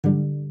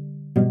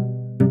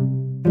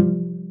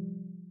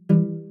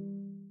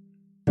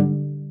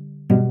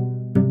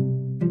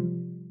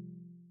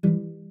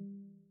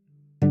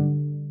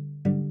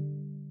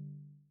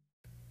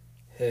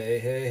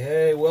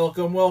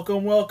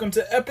Welcome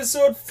to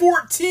episode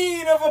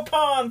 14 of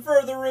Upon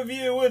Further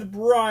Review with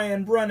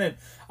Brian Brennan.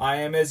 I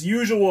am, as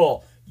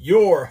usual,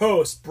 your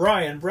host,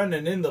 Brian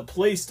Brennan, in the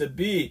place to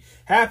be.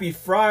 Happy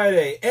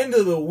Friday, end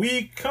of the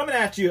week, coming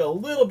at you a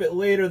little bit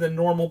later than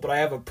normal, but I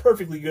have a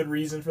perfectly good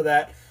reason for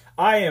that.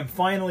 I am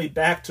finally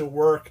back to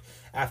work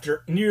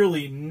after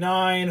nearly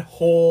 9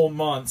 whole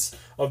months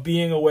of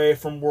being away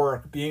from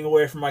work, being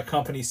away from my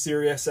company,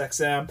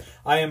 SiriusXM.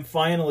 I am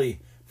finally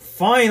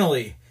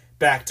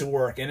back to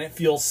work, and it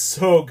feels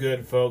so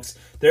good, folks.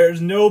 There's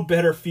no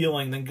better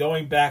feeling than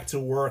going back to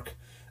work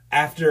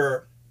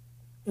after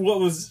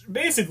what was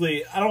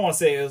basically, I don't want to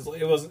say it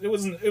was,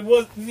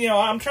 you know,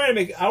 I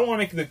don't want to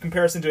make the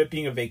comparison to it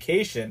being a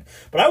vacation,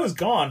 but I was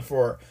gone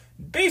for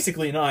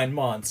basically 9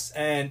 months,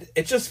 and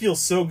it just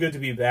feels so good to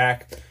be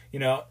back. You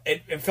know,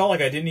 it felt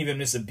like I didn't even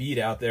miss a beat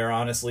out there,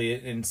 honestly,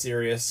 in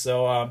Sirius.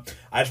 So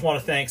I just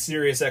want to thank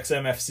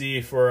SiriusXM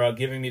FC for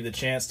giving me the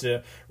chance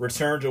to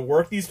return to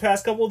work these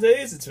past couple of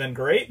days. It's been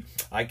great.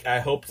 I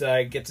hope that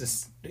I get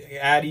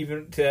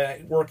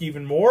to work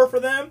even more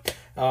for them.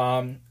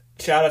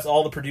 Shout out to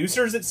all the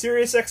producers at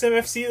SiriusXM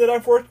FC that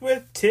I've worked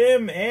with: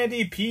 Tim,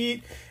 Andy,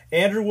 Pete,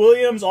 Andrew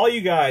Williams, all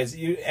you guys,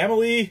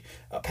 Emily,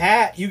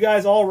 Pat, you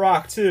guys all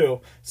rock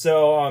too.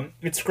 So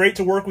it's great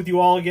to work with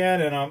you all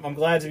again, and I'm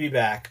glad to be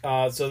back.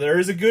 So there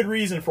is a good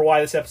reason for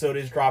why this episode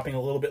is dropping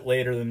a little bit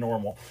later than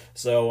normal.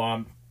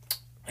 So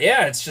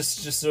yeah, it's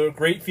just a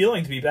great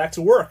feeling to be back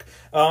to work.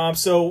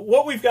 So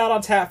what we've got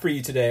on tap for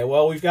you today?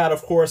 Well, we've got,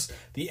 of course,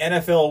 the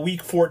NFL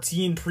Week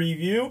 14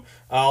 preview.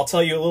 I'll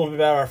tell you a little bit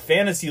about our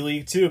fantasy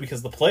league, too,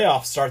 because the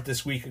playoffs start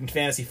this week in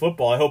fantasy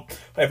football. I hope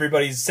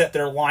everybody's set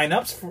their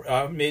lineups.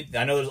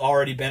 I know there's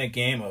already been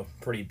a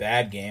pretty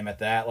bad game at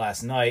that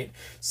last night.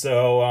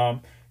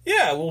 So,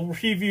 yeah, we'll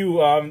review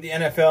the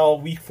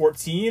NFL Week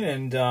 14,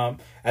 and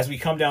as we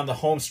come down the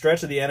home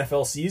stretch of the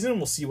NFL season,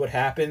 we'll see what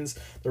happens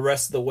the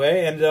rest of the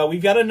way. And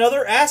we've got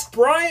another Ask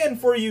Brian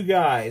for you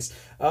guys.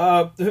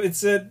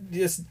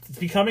 It's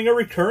becoming a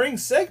recurring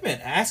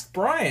segment, Ask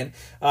Brian.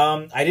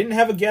 I didn't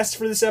have a guest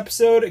for this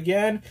episode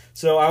again,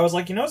 so I was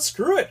like,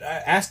 screw it.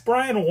 Ask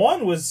Brian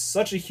 1 was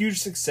such a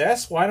huge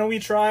success. Why don't we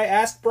try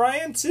Ask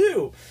Brian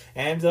 2?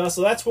 And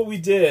so that's what we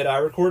did. I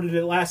recorded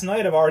it last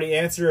night. I've already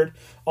answered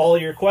all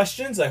of your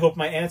questions. I hope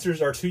my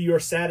answers are to your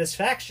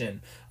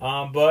satisfaction.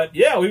 But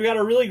yeah, we've got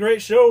a really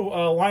great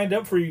show lined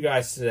up for you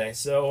guys today.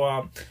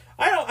 So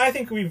I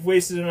think we've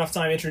wasted enough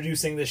time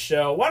introducing this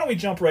show. Why don't we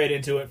jump right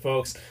into it,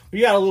 folks?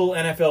 We got a little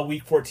NFL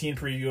Week 14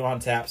 preview on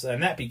tap,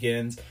 and that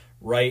begins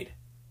right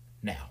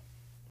now.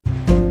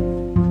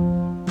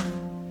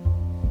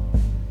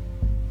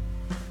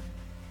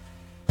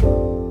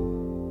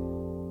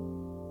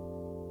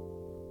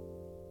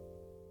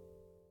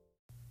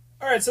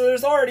 Alright, so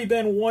there's already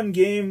been one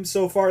game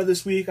so far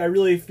this week. I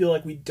really feel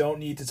like we don't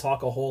need to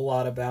talk a whole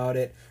lot about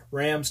it.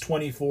 Rams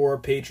 24,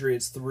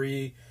 Patriots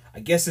 3. I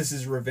guess this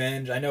is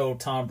revenge. I know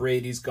Tom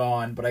Brady's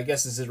gone, but I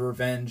guess this is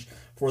revenge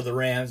for the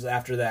Rams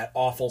after that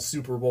awful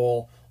Super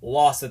Bowl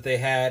loss that they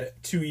had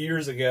 2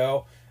 years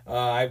ago.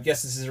 I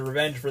guess this is a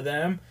revenge for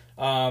them.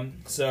 I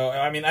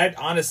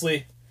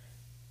honestly,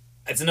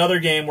 it's another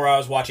game where I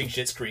was watching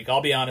Schitt's Creek.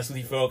 I'll be honest with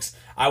you folks.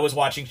 I was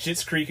watching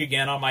Schitt's Creek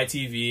again on my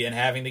TV and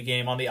having the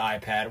game on the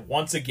iPad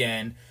once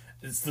again.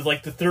 It's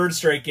like the third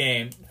straight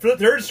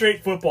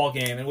football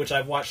game in which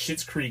I've watched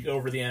Schitt's Creek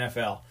over the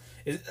NFL.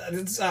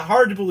 It's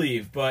hard to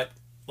believe, but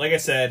like I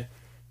said,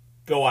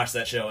 go watch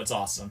that show. It's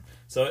awesome.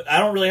 So I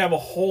don't really have a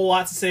whole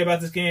lot to say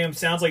about this game.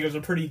 Sounds like it was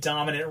a pretty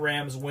dominant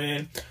Rams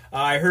win.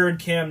 I heard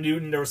Cam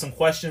Newton. There were some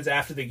questions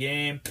after the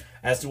game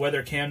as to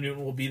whether Cam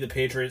Newton will be the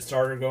Patriots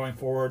starter going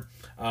forward.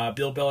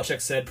 Bill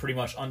Belichick said pretty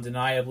much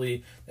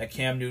undeniably that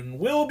Cam Newton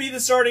will be the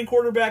starting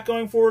quarterback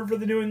going forward for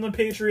the New England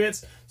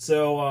Patriots.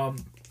 So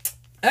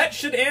that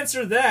should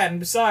answer that. And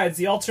besides,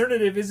 the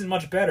alternative isn't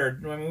much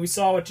better. I mean, we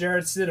saw what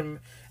Gerrit Stidham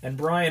and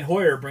Brian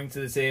Hoyer bring to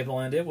the table,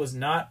 and it was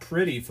not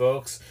pretty,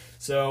 folks.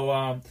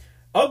 So,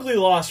 ugly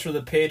loss for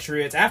the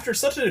Patriots after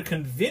such a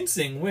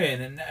convincing win.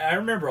 And I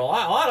remember a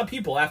lot of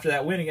people after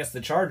that win against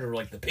the Chargers were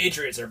like, the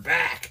Patriots are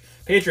back.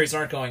 Patriots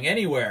aren't going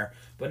anywhere.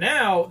 But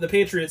now the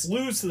Patriots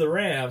lose to the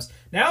Rams.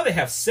 Now they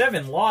have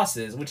 7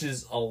 losses, which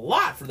is a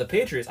lot for the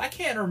Patriots. I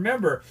can't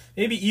remember.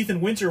 Maybe Ethan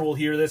Winter will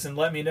hear this and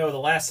let me know the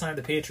last time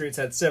the Patriots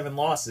had 7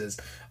 losses.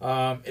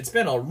 It's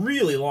been a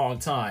really long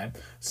time.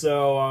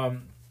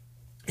 So,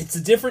 it's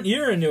a different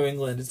year in New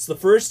England. It's the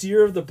first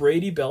year of the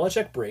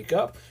Brady-Belichick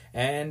breakup,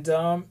 and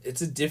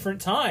it's a different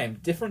time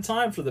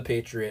for the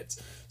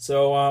Patriots.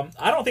 So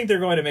I don't think they're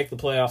going to make the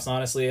playoffs,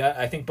 honestly.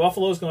 I think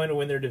Buffalo's going to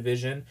win their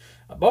division.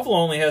 Buffalo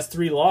only has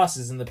 3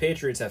 losses, and the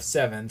Patriots have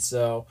 7,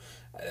 so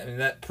I mean,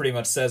 that pretty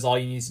much says all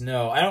you need to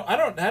know.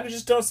 I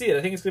just don't see it.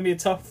 I think it's going to be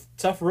a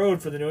tough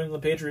road for the New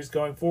England Patriots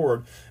going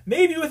forward.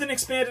 Maybe with an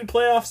expanded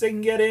playoffs they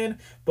can get in,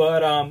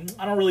 but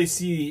I don't really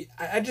see.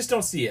 I just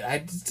don't see it.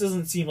 It just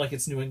doesn't seem like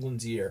it's New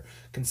England's year,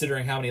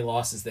 considering how many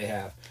losses they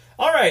have.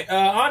 All right,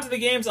 on to the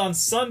games on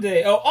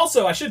Sunday. Oh,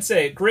 also, I should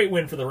say, great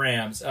win for the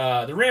Rams.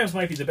 The Rams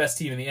might be the best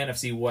team in the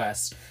NFC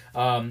West.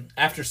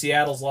 After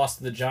Seattle's loss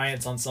to the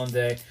Giants on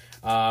Sunday,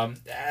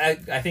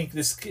 I think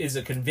this is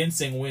a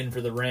convincing win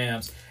for the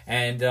Rams,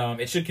 and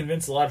it should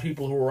convince a lot of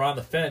people who are on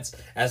the fence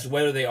as to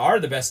whether they are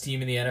the best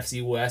team in the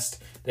NFC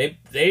West.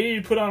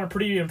 They put on a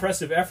pretty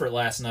impressive effort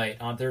last night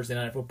on Thursday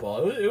Night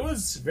Football. It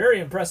was very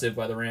impressive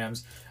by the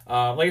Rams.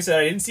 Like I said,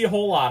 I didn't see a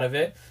whole lot of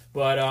it,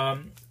 but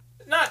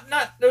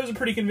it was a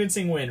pretty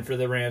convincing win for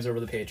the Rams over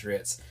the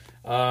Patriots.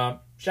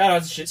 Shout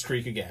out to Schitt's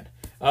Creek again.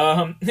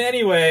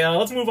 Anyway,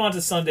 let's move on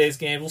to Sunday's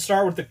game. We'll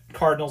start with the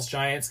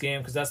Cardinals-Giants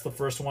game because that's the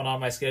first one on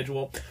my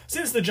schedule.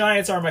 Since the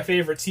Giants are my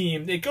favorite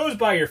team, it goes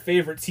by your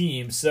favorite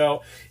team,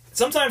 so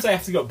sometimes I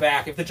have to go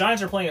back. If the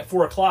Giants are playing at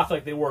 4 o'clock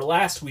like they were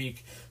last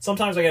week,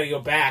 sometimes I got to go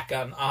back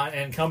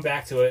and come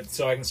back to it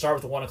so I can start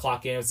with the 1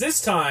 o'clock games.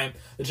 This time,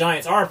 the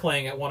Giants are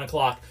playing at 1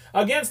 o'clock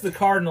against the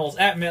Cardinals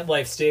at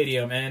MetLife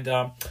Stadium,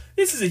 and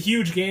this is a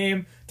huge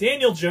game.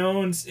 Daniel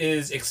Jones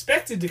is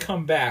expected to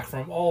come back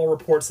from all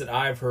reports that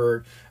I've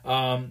heard,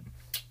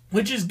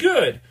 which is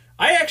good.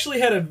 I actually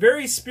had a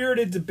very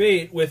spirited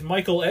debate with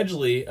Michael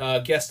Edgley,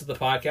 guest of the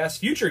podcast,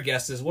 future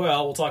guest as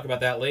well, we'll talk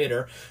about that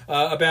later,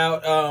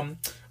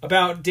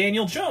 about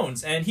Daniel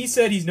Jones. And he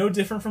said he's no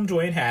different from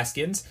Dwayne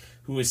Haskins,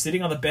 who is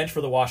sitting on the bench for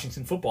the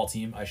Washington football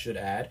team, I should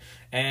add,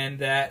 and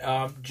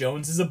that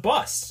Jones is a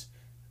bust.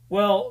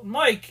 Well,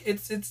 Mike,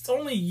 it's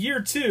only year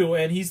 2,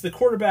 and he's the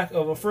quarterback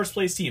of a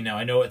first-place team. Now,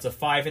 I know it's a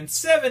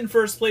 5-7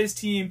 first-place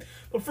team,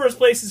 but first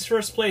place is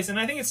first place, and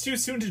I think it's too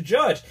soon to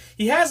judge.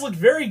 He has looked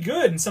very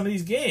good in some of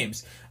these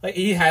games. Like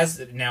he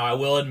has. Now, I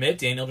will admit,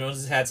 Daniel Jones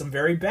has had some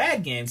very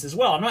bad games as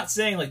well. I'm not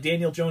saying like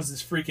Daniel Jones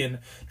is freaking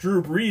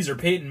Drew Brees or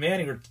Peyton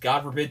Manning or,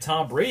 God forbid,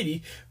 Tom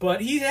Brady,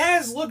 but he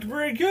has looked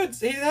very good.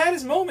 He's had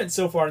his moments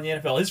so far in the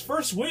NFL. His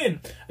first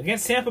win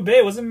against Tampa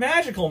Bay was a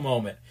magical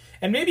moment.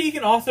 And maybe he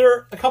can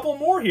author a couple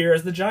more here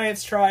as the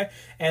Giants try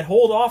and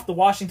hold off the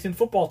Washington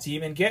football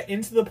team and get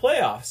into the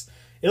playoffs.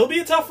 It'll be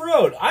a tough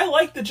road. I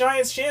like the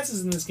Giants'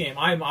 chances in this game.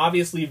 I'm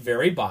obviously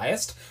very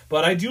biased,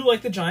 but I do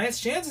like the Giants'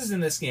 chances in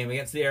this game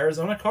against the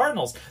Arizona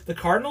Cardinals. The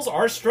Cardinals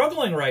are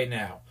struggling right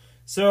now.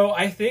 So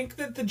I think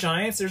that the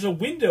Giants, there's a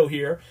window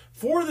here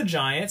for the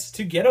Giants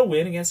to get a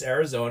win against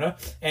Arizona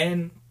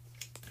and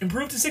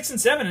improve to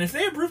 6-7. And if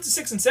they improve to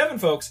 6-7,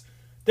 folks,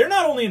 they're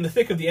not only in the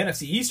thick of the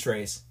NFC East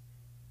race.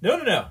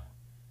 No.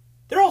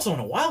 They're also in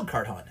a wild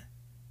card hunt.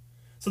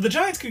 So the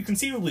Giants could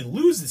conceivably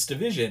lose this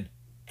division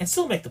and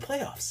still make the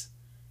playoffs.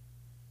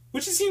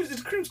 Which seems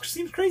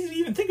crazy to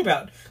even think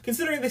about,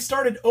 considering they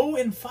started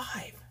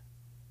 0-5.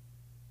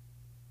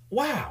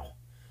 Wow.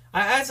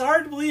 It's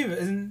hard to believe.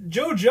 And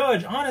Joe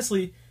Judge,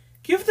 honestly,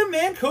 give the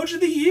man Coach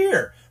of the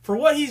Year for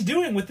what he's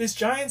doing with this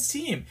Giants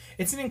team.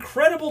 It's an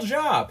incredible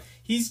job.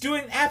 He's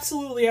doing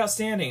absolutely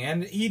outstanding,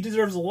 and he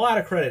deserves a lot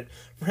of credit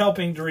for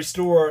helping to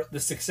restore the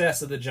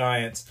success of the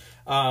Giants.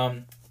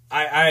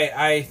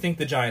 I think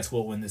the Giants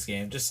will win this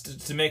game.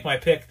 Just to make my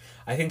pick,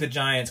 I think the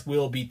Giants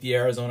will beat the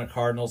Arizona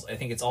Cardinals. I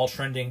think it's all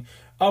trending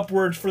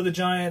upwards for the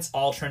Giants,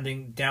 all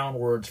trending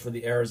downwards for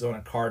the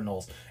Arizona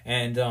Cardinals.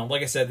 And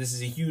like I said, this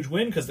is a huge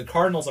win because the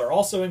Cardinals are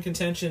also in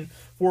contention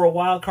for a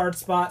wild card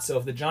spot. So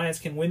if the Giants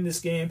can win this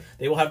game,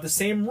 they will have the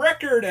same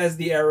record as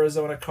the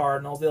Arizona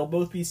Cardinals. They'll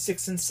both be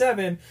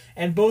 6-7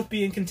 and both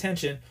be in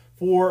contention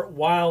for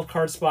wild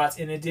card spots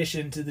in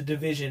addition to the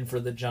division for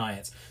the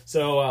Giants.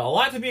 So a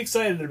lot to be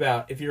excited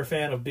about if you're a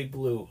fan of Big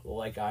Blue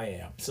like I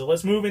am. So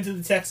let's move into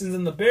the Texans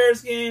and the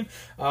Bears game.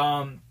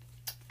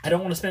 I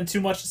don't want to spend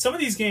too much. Some of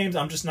these games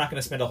I'm just not going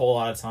to spend a whole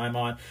lot of time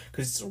on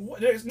because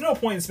there's no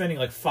point in spending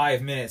like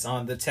 5 minutes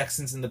on the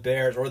Texans and the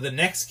Bears or the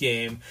next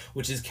game,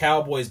 which is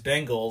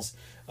Cowboys-Bengals.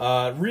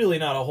 Really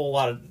not a whole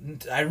lot of...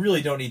 I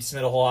really don't need to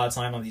spend a whole lot of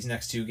time on these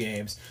next 2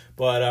 games.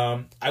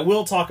 But I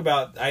will talk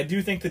about... I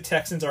do think the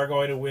Texans are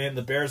going to win.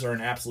 The Bears are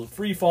in absolute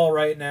free fall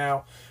right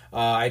now.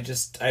 I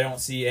don't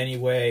see any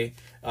way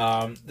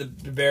the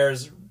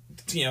Bears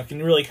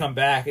can really come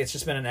back. It's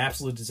just been an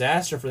absolute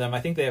disaster for them. I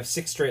think they have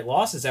 6 straight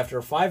losses after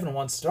a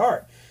 5-1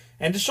 start.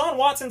 And Deshaun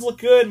Watson's look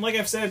good, and like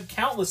I've said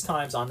countless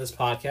times on this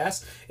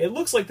podcast, it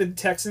looks like the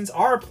Texans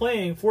are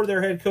playing for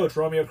their head coach,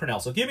 Romeo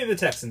Crennel. So give me the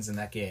Texans in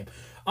that game.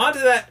 On to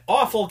that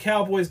awful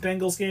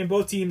Cowboys-Bengals game.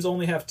 Both teams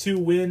only have 2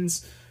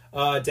 wins.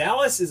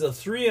 Dallas is a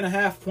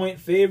 3.5-point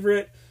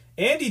favorite.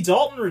 Andy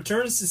Dalton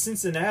returns to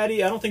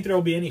Cincinnati. I don't think there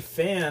will be any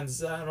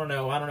fans. I don't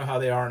know how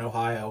they are in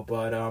Ohio,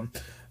 but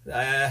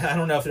I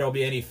don't know if there will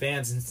be any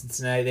fans in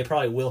Cincinnati. They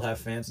probably will have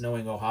fans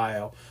knowing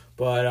Ohio.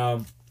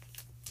 But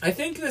I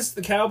think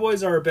the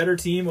Cowboys are a better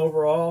team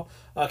overall.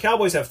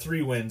 Cowboys have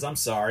 3 wins. I'm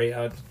sorry.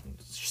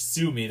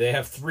 Sue me. They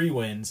have 3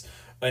 wins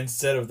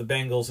instead of the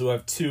Bengals, who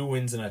have 2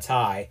 wins and a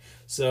tie.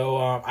 So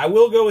I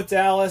will go with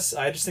Dallas.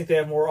 I just think they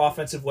have more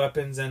offensive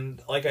weapons.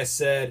 And like I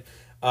said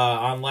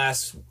on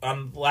last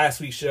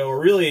week's show, or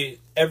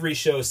really every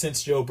show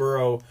since Joe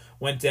Burrow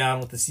went down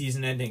with the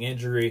season-ending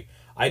injury,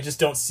 I just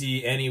don't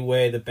see any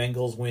way the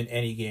Bengals win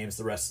any games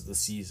the rest of the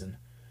season.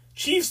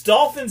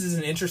 Chiefs-Dolphins is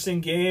an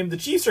interesting game. The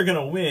Chiefs are going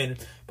to win,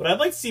 but I'd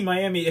like to see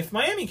Miami. If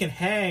Miami can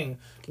hang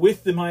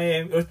with the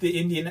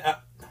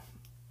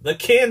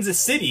Kansas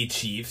City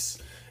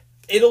Chiefs,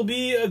 it'll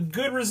be a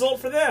good result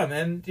for them.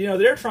 And,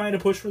 they're trying to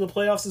push for the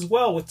playoffs as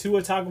well with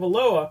Tua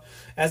Tagovailoa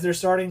as their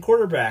starting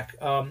quarterback.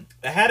 I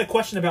had a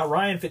question about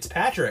Ryan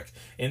Fitzpatrick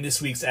in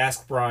this week's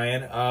Ask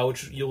Brian,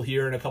 which you'll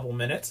hear in a couple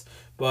minutes.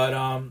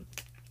 But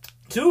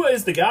Tua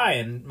is the guy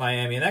in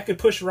Miami, and that could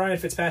push Ryan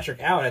Fitzpatrick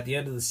out at the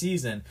end of the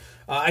season.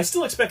 I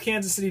still expect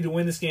Kansas City to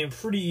win this game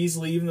pretty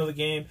easily, even though the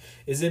game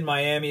is in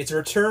Miami. It's a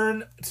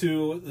return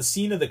to the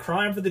scene of the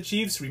crime for the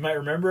Chiefs. We might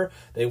remember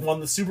they won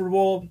the Super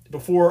Bowl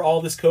before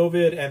all this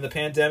COVID and the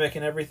pandemic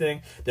and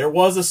everything. There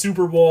was a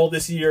Super Bowl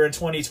this year in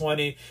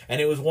 2020, and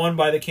it was won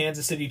by the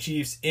Kansas City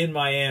Chiefs in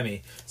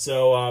Miami.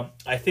 So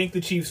I think the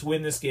Chiefs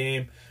win this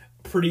game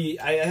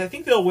I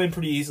think they'll win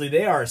pretty easily.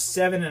 They are a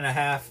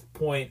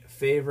 7.5-point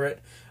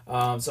favorite.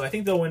 So I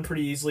think they'll win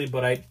pretty easily,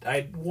 but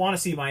I want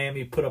to see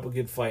Miami put up a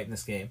good fight in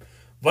this game.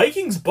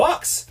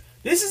 Vikings-Bucks.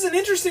 This is an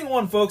interesting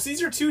one, folks.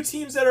 These are two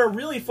teams that are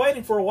really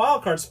fighting for a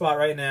wild card spot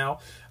right now.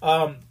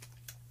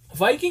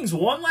 Vikings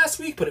won last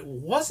week, but it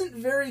wasn't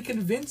very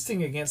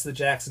convincing against the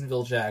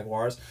Jacksonville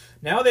Jaguars.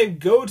 Now they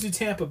go to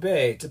Tampa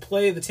Bay to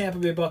play the Tampa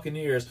Bay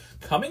Buccaneers,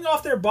 coming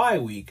off their bye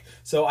week.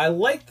 So I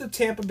like the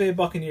Tampa Bay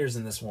Buccaneers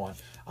in this one.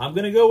 I'm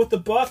going to go with the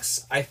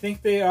Bucks. I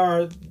think they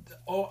are.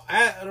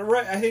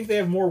 I think they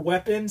have more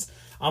weapons.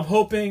 I'm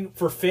hoping,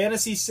 for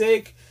fantasy's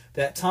sake,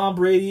 that Tom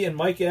Brady and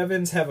Mike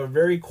Evans have a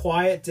very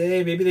quiet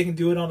day. Maybe they can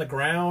do it on the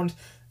ground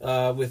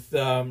with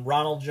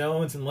Ronald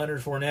Jones and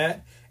Leonard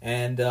Fournette,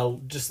 and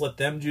just let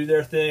them do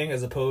their thing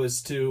as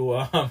opposed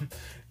to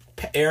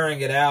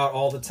airing it out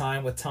all the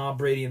time with Tom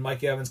Brady and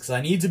Mike Evans, because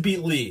I need to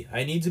beat Lee.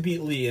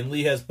 And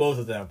Lee has both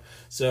of them.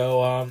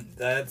 So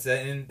that's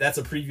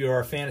a preview of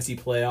our fantasy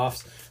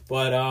playoffs.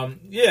 But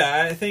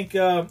I think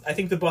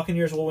the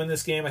Buccaneers will win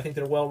this game. I think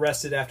they're well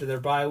rested after their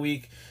bye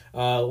week.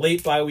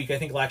 Late bye week, I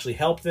think, will actually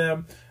help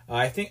them.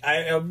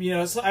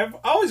 I've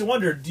always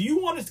wondered, do you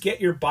want to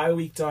get your bye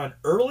week done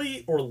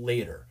early or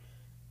later?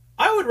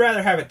 I would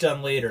rather have it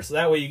done later, so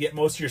that way you get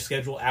most of your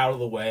schedule out of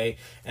the way,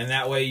 and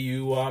that way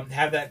you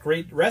have that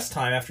great rest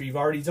time after you've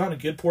already done a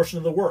good portion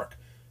of the work.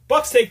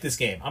 Bucks take this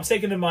game. I'm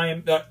taking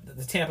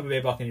the Tampa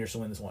Bay Buccaneers to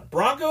win this one.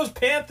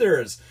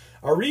 Broncos-Panthers,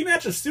 a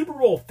rematch of Super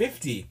Bowl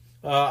 50.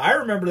 I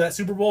remember that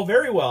Super Bowl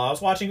very well. I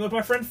was watching it with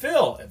my friend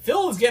Phil.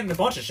 Phil is getting a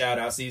bunch of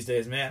shout-outs these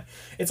days, man.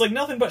 It's like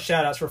nothing but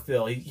shout-outs for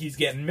Phil. He's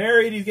getting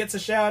married. He gets a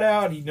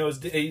shout-out. He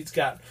knows he's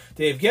got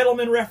Dave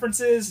Gettleman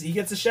references. He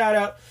gets a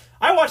shout-out.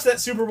 I watched that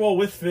Super Bowl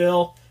with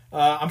Phil.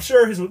 I'm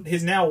sure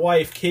his now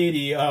wife,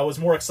 Katie, was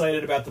more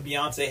excited about the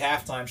Beyonce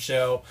halftime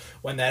show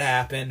when that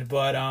happened.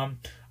 But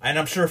and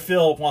I'm sure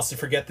Phil wants to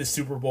forget this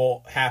Super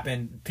Bowl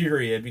happened,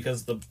 period,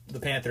 because the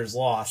Panthers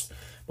lost.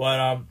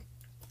 But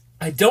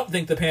I don't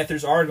think the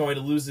Panthers are going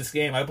to lose this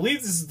game. I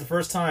believe this is the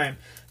first time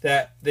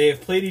that they have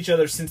played each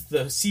other since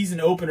the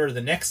season opener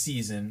the next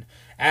season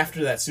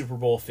after that Super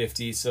Bowl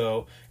 50.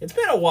 So it's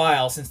been a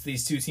while since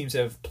these two teams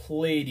have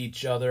played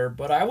each other.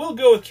 But I will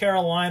go with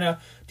Carolina.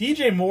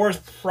 DJ Moore is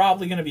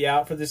probably going to be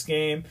out for this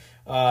game.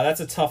 That's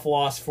a tough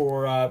loss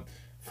for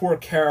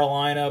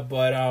Carolina.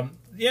 But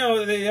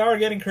they are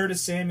getting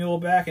Curtis Samuel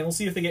back, and we'll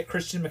see if they get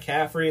Christian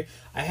McCaffrey.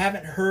 I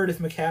haven't heard if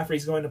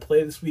McCaffrey's going to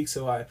play this week,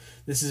 so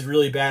this is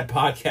really bad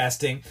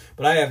podcasting,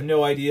 but I have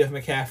no idea if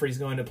McCaffrey's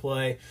going to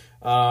play.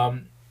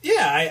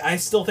 I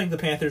still think the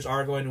Panthers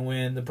are going to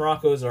win. The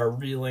Broncos are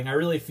reeling. I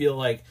really feel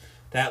like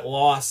that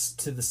loss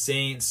to the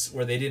Saints,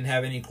 where they didn't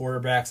have any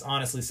quarterbacks,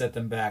 honestly set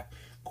them back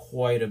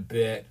quite a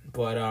bit.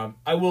 But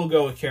I will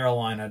go with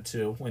Carolina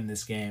to win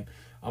this game.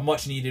 A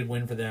much-needed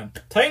win for them.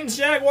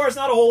 Titans-Jaguars,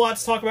 not a whole lot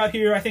to talk about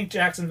here. I think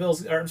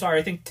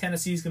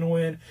Tennessee's going to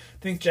win.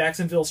 I think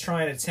Jacksonville's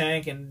trying to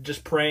tank and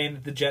just praying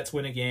that the Jets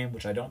win a game,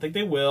 which I don't think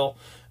they will,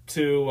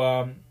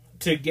 to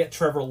get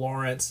Trevor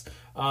Lawrence.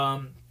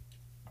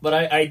 But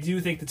I do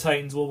think the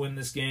Titans will win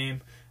this game.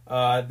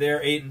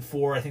 They're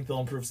 8-4. I think they'll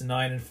improve to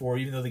 9-4,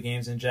 even though the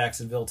game's in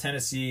Jacksonville.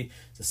 Tennessee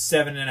is a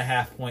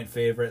 7.5-point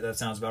favorite. That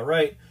sounds about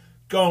right.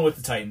 Going with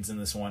the Titans in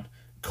this one.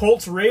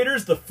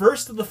 Colts-Raiders, the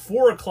first of the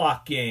 4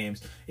 o'clock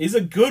games, is a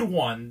good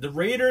one. The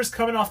Raiders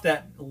coming off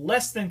that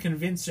less than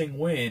convincing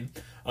win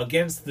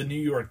against the New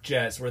York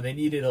Jets, where they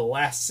needed a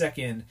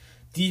last-second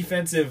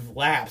defensive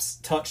lapse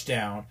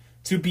touchdown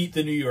to beat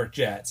the New York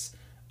Jets.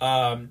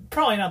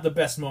 Probably not the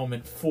best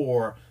moment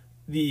for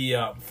the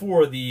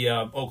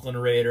Oakland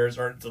Raiders,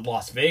 or the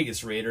Las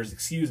Vegas Raiders,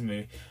 excuse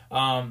me.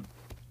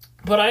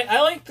 But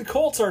I like the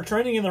Colts are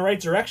trending in the right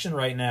direction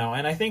right now,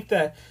 and I think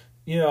that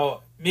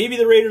maybe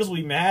the Raiders will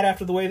be mad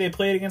after the way they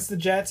played against the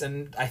Jets,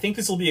 and I think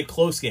this will be a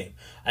close game.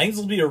 I think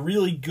this will be a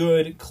really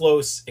good,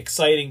 close,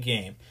 exciting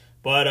game.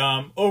 But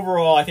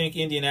overall, I think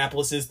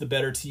Indianapolis is the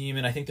better team,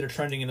 and I think they're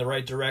trending in the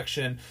right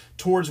direction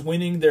towards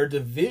winning their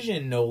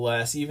division, no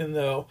less, even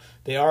though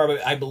they are,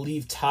 I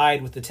believe,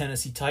 tied with the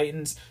Tennessee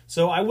Titans.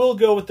 So I will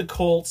go with the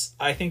Colts.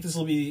 I think this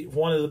will be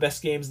one of the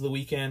best games of the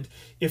weekend,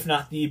 if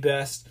not the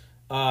best.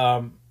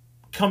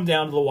 Come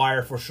down to the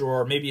wire for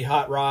sure. Maybe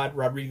Hot Rod,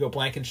 Rodrigo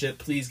Blankenship,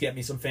 please get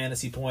me some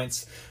fantasy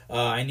points.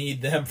 I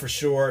need them for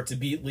sure to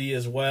beat Lee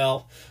as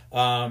well.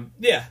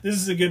 This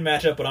is a good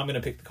matchup, but I'm going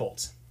to pick the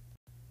Colts.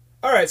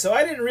 All right, so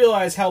I didn't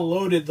realize how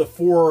loaded the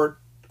 4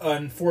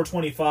 on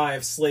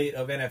 425 slate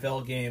of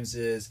NFL games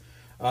is.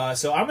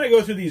 So I'm going to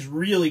go through these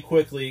really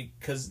quickly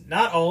because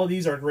not all of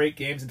these are great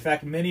games. In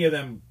fact, many of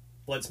them,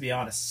 let's be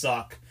honest,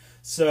 suck.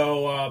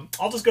 So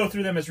I'll just go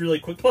through them as really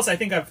quick. Plus, I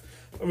think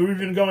we've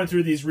been going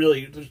through these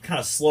really kind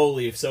of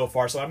slowly so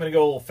far, so I'm going to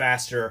go a little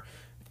faster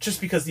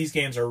just because these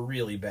games are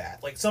really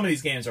bad. Like, some of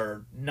these games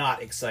are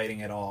not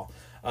exciting at all.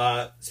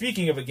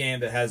 Speaking of a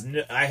game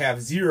that I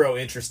have zero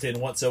interest in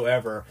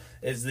whatsoever,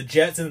 is the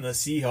Jets and the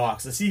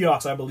Seahawks. The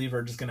Seahawks, I believe,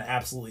 are just going to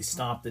absolutely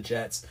stomp the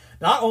Jets.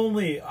 Not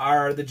only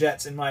are the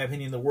Jets, in my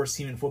opinion, the worst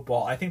team in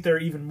football, I think they're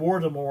even more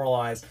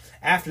demoralized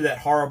after that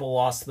horrible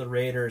loss to the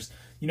Raiders.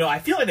 You know, I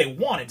feel like they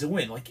wanted to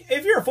win. Like,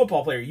 if you're a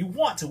football player, you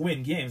want to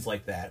win games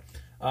like that.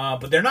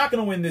 But they're not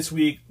going to win this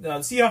week. The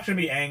Seahawks are going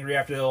to be angry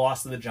after they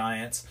lost to the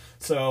Giants.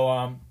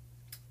 So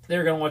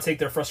they're going to want to take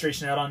their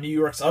frustration out on New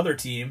York's other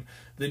team,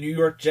 the New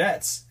York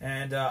Jets.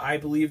 And I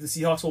believe the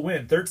Seahawks will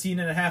win.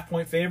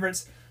 13.5-point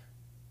favorites.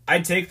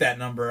 I'd take that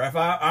number. If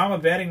I'm a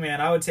betting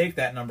man, I would take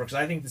that number because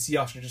I think the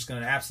Seahawks are just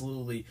going to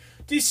absolutely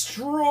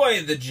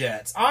destroy the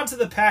Jets. On to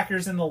the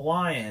Packers and the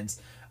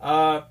Lions.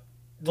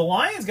 The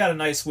Lions got a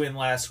nice win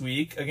last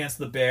week against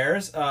the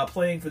Bears,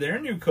 playing for their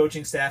new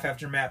coaching staff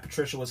after Matt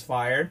Patricia was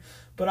fired.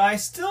 But I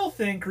still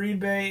think Green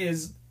Bay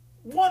is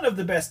one of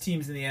the best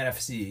teams in the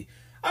NFC.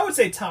 I would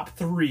say top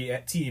 3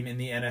 team in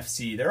the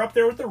NFC. They're up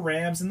there with the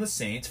Rams and the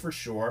Saints for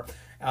sure.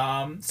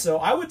 So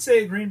I would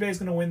say Green Bay is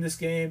going to win this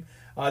game.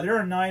 They're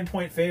a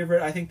 9-point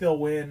favorite. I think they'll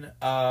win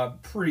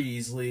pretty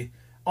easily.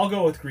 I'll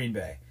go with Green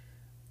Bay.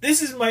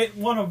 This is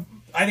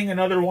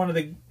another one of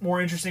the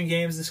more interesting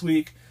games this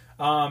week.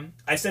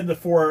 I said the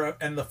 4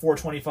 and the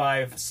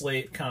 425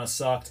 slate kind of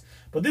sucked,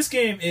 but this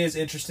game is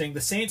interesting.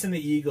 The Saints and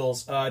the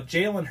Eagles.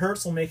 Jalen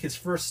Hurts will make his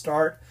first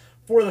start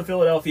for the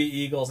Philadelphia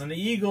Eagles, and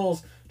the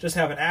Eagles just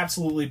have an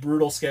absolutely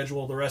brutal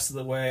schedule the rest of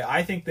the way.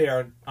 I think they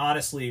are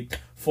honestly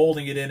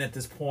folding it in at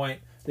this point.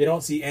 They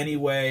don't see any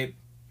way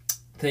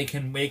they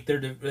can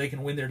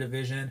win their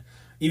division,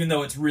 even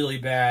though it's really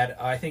bad.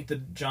 I think the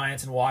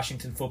Giants and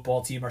Washington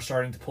football team are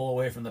starting to pull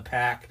away from the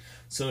pack,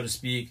 so to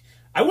speak.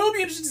 I will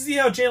be interested to see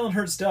how Jalen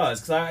Hurts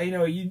does because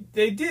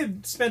they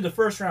did spend a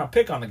first-round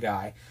pick on the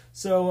guy,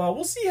 so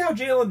we'll see how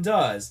Jalen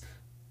does.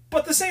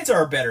 But the Saints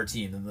are a better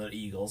team than the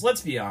Eagles. Let's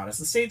be honest.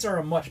 The Saints are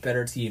a much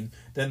better team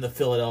than the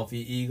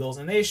Philadelphia Eagles,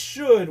 and they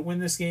should win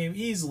this game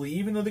easily,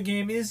 even though the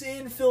game is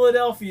in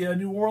Philadelphia.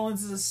 New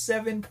Orleans is a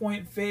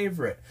 7-point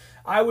favorite.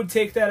 I would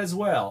take that as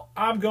well.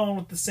 I'm going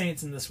with the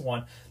Saints in this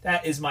one.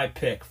 That is my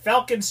pick.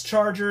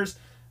 Falcons-Chargers,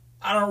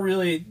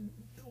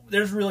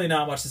 there's really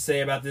not much to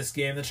say about this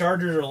game. The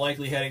Chargers are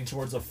likely heading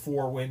towards a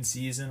 4-win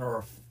season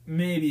or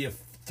maybe a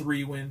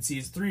 3-win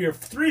season,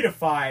 3 to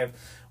 5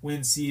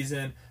 win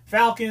season.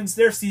 Falcons,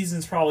 their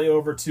season's probably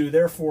over too.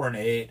 They're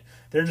 4-8.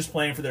 They're just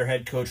playing for their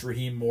head coach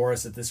Raheem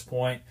Morris at this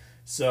point.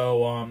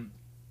 So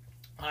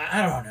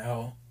I don't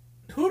know.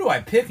 Who do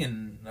I pick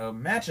in a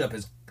matchup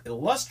as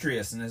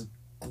illustrious and as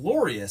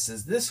glorious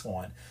as this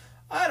one?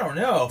 I don't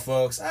know,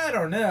 folks. I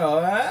don't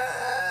know.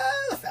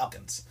 The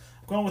Falcons.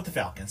 I'm going with the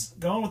Falcons.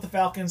 Going with the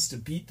Falcons to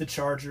beat the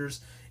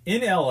Chargers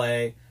in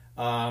LA.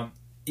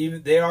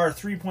 Even they are a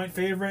 3-point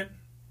favorite.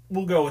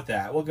 We'll go with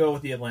that. We'll go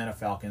with the Atlanta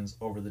Falcons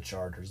over the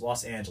Chargers.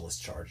 Los Angeles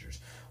Chargers.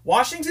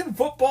 Washington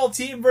football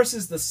team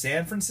versus the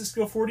San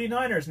Francisco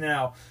 49ers.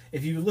 Now,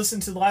 if you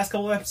listened to the last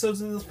couple of episodes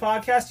of this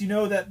podcast, you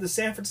know that the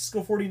San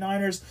Francisco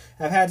 49ers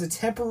have had to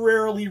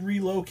temporarily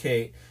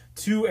relocate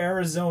to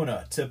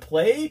Arizona to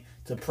play,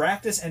 to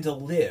practice, and to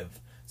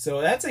live.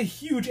 So that's a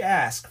huge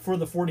ask for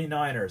the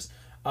 49ers.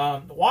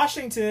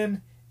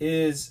 Washington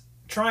is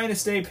trying to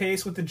stay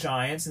pace with the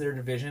Giants in their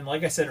division.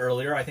 Like I said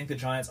earlier, I think the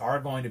Giants are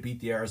going to beat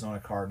the Arizona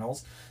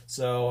Cardinals.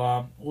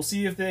 So we'll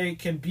see if they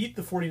can beat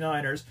the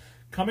 49ers.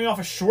 Coming off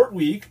a short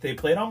week, they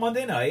played on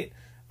Monday night,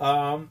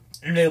 and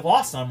they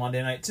lost on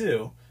Monday night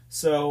too.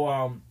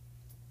 So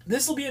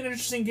this will be an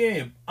interesting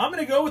game. I'm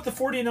going to go with the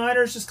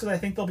 49ers just because I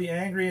think they'll be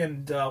angry,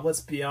 and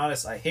let's be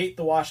honest, I hate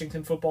the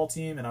Washington football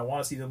team, and I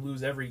want to see them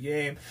lose every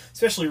game,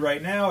 especially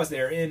right now as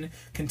they're in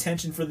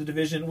contention for the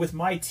division with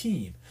my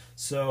team.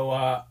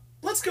 So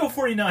let's go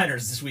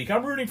 49ers this week.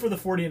 I'm rooting for the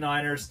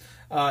 49ers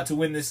to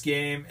win this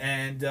game,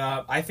 and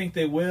I think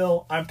they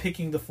will. I'm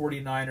picking the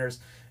 49ers.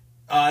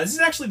 This is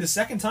actually the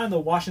second time the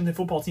Washington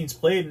football team's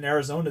played in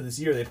Arizona this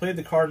year. They played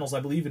the Cardinals, I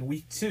believe, in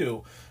week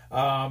 2.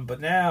 But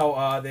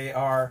now they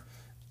are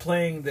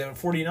playing the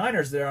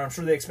 49ers there. I'm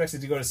sure they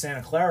expected to go to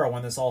Santa Clara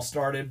when this all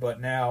started, but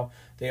now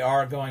they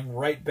are going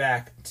right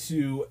back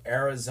to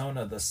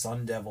Arizona, the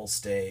Sun Devil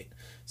State.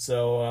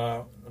 So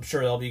I'm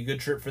sure that'll be a good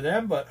trip for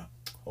them, but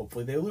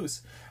hopefully they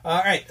lose.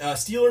 All right,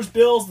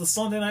 Steelers-Bills, the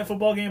Sunday night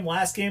football game,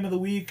 last game of the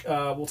week.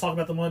 We'll talk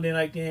about the Monday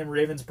night game,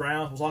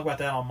 Ravens-Browns. We'll talk about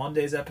that on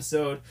Monday's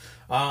episode.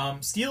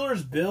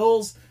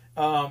 Steelers-Bills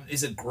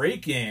is a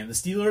great game. The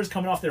Steelers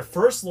coming off their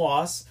first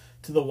loss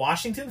to the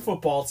Washington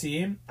football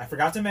team. I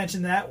forgot to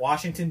mention that.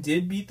 Washington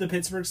did beat the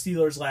Pittsburgh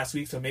Steelers last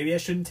week, so maybe I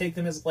shouldn't take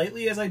them as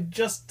lightly as I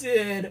just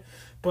did.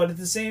 But at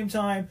the same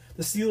time,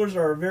 the Steelers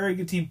are a very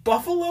good team.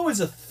 Buffalo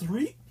is a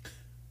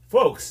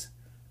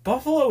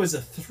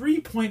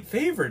 3-point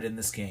favorite in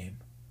this game.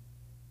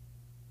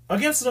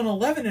 against an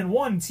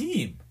 11-1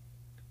 team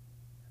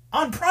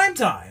on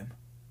primetime.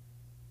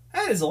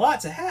 That is a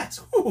lot to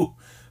ask. Ooh,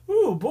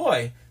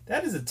 boy.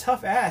 That is a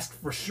tough ask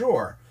for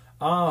sure.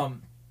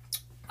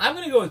 I'm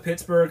going to go with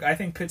Pittsburgh. I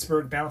think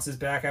Pittsburgh bounces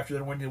back after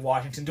their win to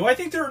Washington. Do I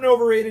think they're an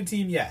overrated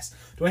team? Yes.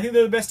 Do I think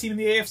they're the best team in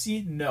the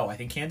AFC? No. I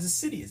think Kansas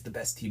City is the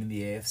best team in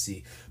the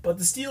AFC. But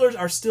the Steelers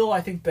are still,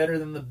 I think, better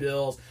than the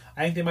Bills.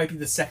 I think they might be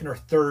the second or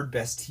third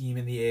best team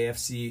in the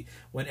AFC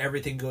when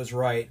everything goes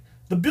right.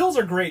 The Bills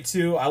are great,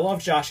 too. I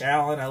love Josh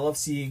Allen. I love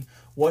seeing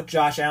what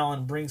Josh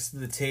Allen brings to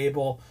the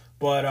table.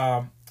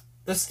 But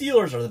the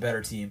Steelers are the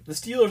better team. The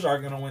Steelers are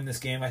going to win this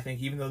game, I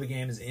think, even though the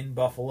game is in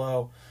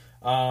Buffalo.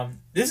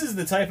 This is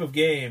the type of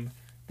game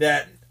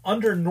that,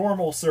 under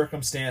normal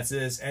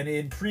circumstances and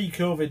in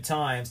pre-COVID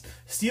times,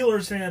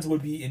 Steelers fans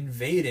would be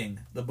invading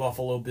the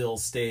Buffalo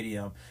Bills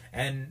stadium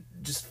and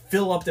just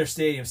fill up their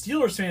stadium.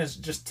 Steelers fans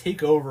just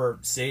take over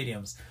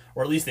stadiums,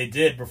 or at least they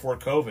did before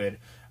COVID.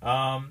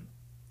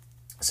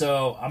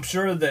 So I'm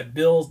sure that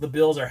the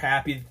Bills are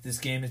happy that this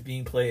game is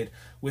being played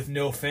with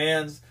no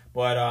fans,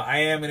 but I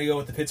am going to go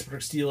with the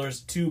Pittsburgh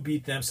Steelers to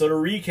beat them. So to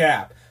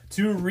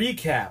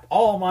recap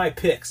all my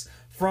picks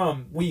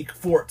from Week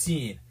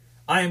 14,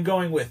 I am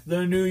going with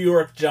the New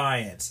York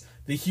Giants,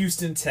 the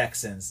Houston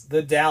Texans,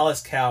 the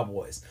Dallas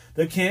Cowboys,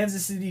 the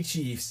Kansas City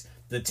Chiefs,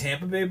 the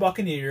Tampa Bay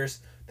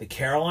Buccaneers, the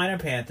Carolina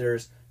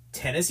Panthers,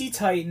 Tennessee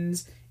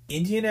Titans,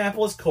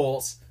 Indianapolis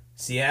Colts,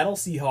 Seattle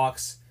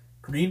Seahawks,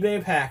 Green Bay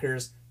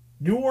Packers,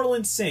 New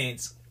Orleans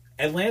Saints,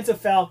 Atlanta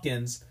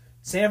Falcons,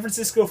 San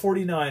Francisco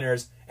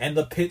 49ers, and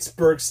the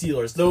Pittsburgh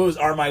Steelers. Those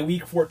are my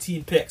Week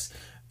 14 picks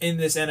in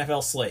this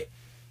NFL slate.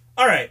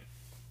 All right.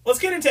 Let's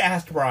get into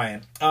Ask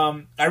Brian.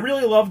 I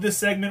really loved this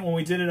segment when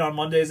we did it on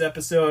Monday's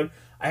episode.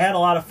 I had a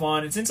lot of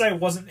fun, and since I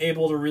wasn't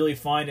able to really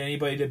find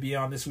anybody to be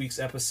on this week's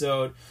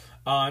episode,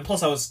 and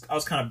plus I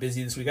was kind of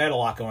busy this week. I had a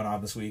lot going on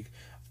this week.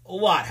 A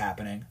lot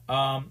happening.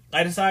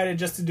 I decided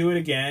just to do it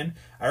again.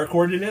 I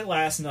recorded it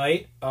last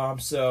night,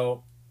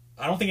 so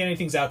I don't think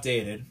anything's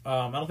outdated.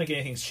 I don't think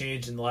anything's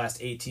changed in the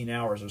last 18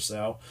 hours or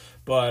so.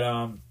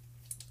 But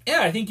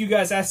yeah, I think you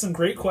guys asked some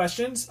great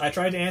questions. I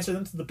tried to answer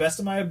them to the best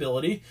of my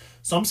ability.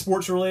 Some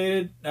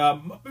sports-related.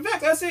 In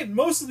fact, I'd say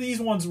most of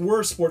these ones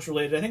were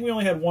sports-related. I think we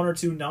only had one or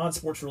two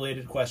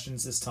non-sports-related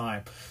questions this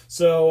time.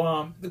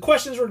 So the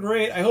questions were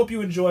great. I hope you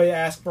enjoy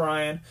Ask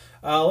Brian.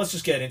 Let's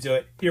just get into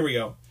it. Here we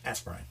go.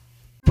 Ask Brian.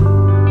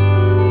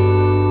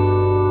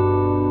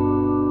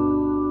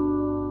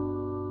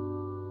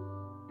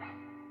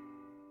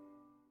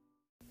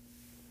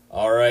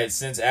 Alright,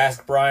 since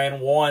Ask Brian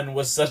 1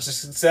 was such a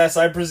success,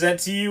 I present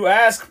to you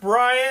Ask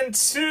Brian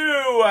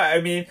 2! I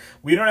mean,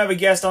 we don't have a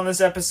guest on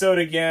this episode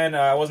again.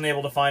 I wasn't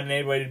able to find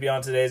anybody to be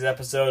on today's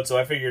episode, so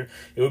I figured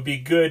it would be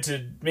good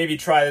to maybe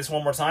try this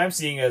one more time,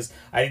 seeing as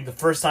I think the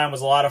first time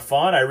was a lot of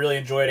fun. I really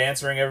enjoyed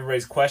answering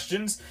everybody's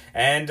questions,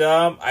 and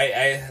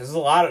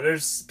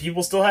there's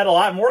people still had a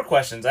lot more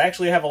questions. I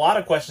actually have a lot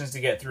of questions to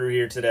get through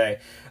here today.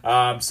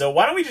 So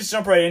why don't we just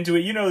jump right into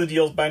it? You know the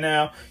deals by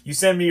now. You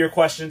send me your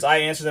questions. I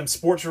answer them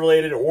sports-related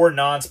or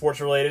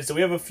non-sports-related. So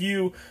we have a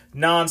few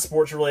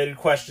non-sports-related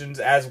questions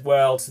as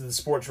well to the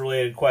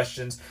sports-related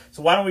questions.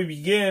 So why don't we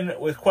begin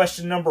with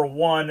question number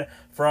 1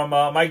 from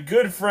my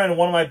good friend,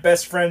 one of my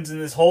best friends in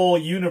this whole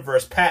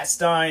universe, Pat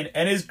Stein,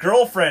 and his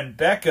girlfriend,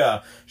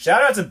 Becca.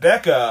 Shout out to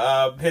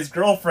Becca, his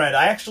girlfriend.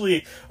 I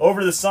actually,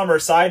 over the summer,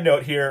 side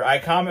note here,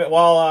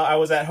 while I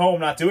was at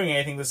home not doing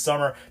anything this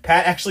summer,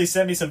 Pat actually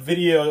sent me some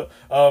video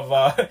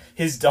of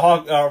his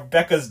dog,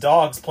 Becca's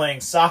dogs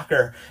playing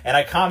soccer, and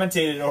I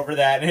commentated over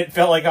that, and it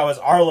felt like I was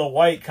Arlo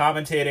White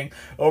commentating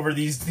over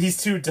these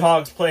two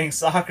dogs playing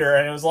soccer,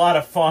 and it was a lot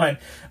of fun.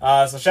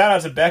 So shout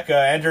out to Becca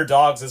and her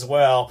dogs as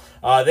well.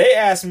 They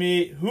asked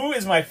me, who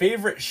is my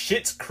favorite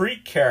Schitt's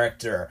Creek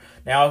character?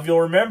 Now, if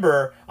you'll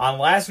remember, on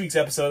last week's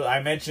episode,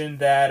 I mentioned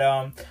that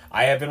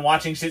I have been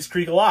watching Schitt's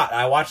Creek a lot.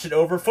 I watched it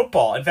over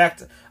football. In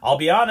fact, I'll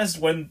be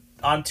honest,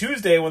 on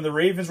Tuesday, when the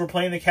Ravens were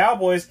playing the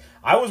Cowboys,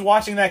 I was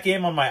watching that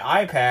game on my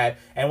iPad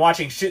and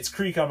watching Schitt's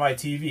Creek on my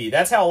TV.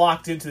 That's how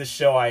locked into the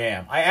show I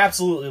am. I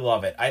absolutely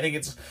love it. I think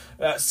it's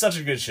such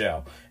a good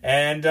show.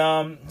 And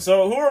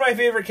so who are my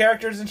favorite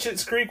characters in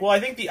Schitt's Creek? Well, I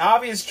think the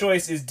obvious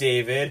choice is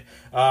David,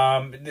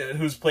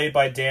 who's played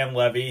by Dan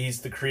Levy.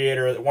 He's the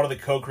creator, one of the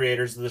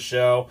co-creators of the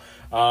show.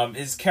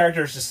 His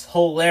character is just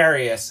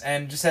hilarious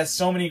and just has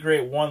so many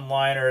great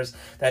one-liners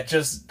that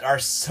just are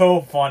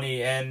so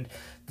funny and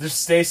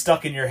just stay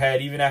stuck in your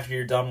head even after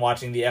you're done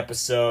watching the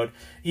episode.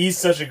 He's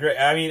such a great...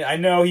 I mean, I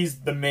know he's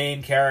the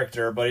main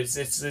character, but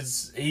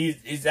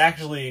he's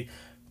actually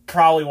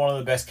probably one of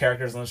the best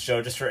characters on the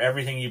show just for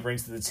everything he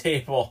brings to the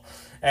table.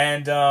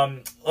 And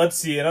let's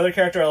see, another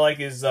character I like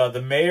is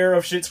the mayor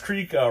of Schitt's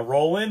Creek,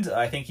 Roland.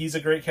 I think he's a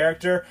great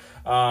character.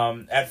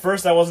 At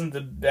first, I was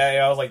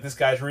like, this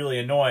guy's really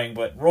annoying,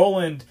 but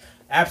Roland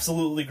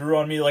absolutely grew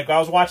on me. Like, I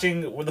was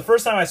watching, when the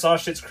first time I saw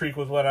Schitt's Creek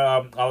was when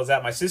I was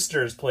at my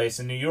sister's place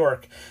in New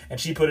York, and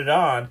she put it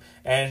on,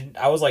 and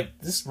I was like,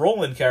 this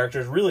Roland character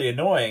is really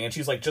annoying, and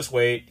she's like, just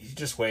wait,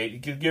 you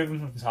can give him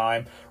some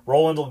time,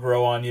 Roland will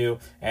grow on you,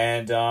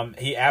 and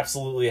he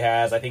absolutely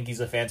has. I think he's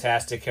a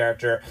fantastic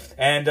character,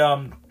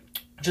 and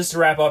just to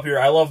wrap up here,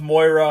 I love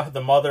Moira,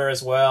 the mother,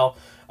 as well.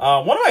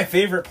 One of my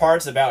favorite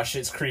parts about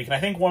Schitt's Creek, and I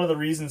think one of the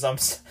reasons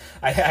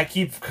I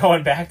keep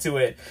going back to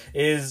it,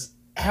 is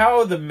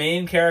how the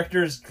main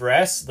characters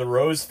dress, the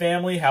Rose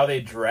family, how they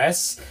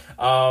dress.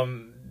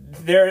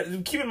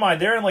 Keep in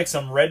mind, they're in like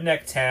some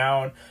redneck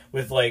town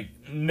with like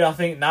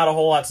nothing, not a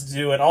whole lot to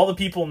do, and all the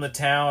people in the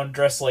town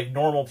dress like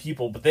normal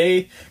people, but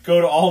they go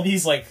to all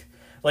these like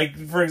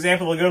for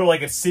example, they'll go to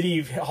like a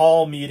city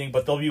hall meeting,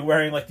 but they'll be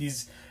wearing like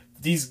these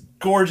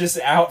gorgeous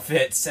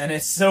outfits, and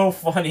it's so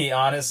funny,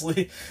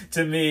 honestly,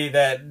 to me,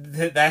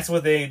 that's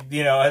what they,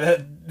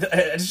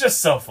 it's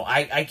just so fun.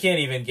 I can't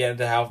even get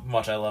into how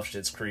much I love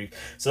Schitt's Creek.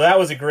 So that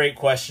was a great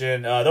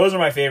question. Those are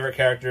my favorite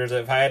characters.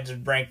 If I had to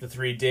rank the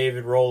three,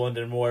 David, Roland,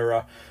 and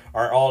Moira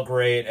are all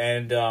great,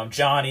 and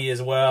Johnny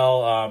as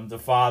well, the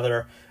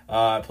father,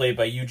 played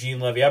by Eugene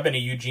Levy. I've been a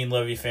Eugene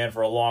Levy fan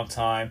for a long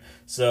time,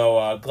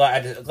 so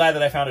glad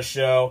that I found a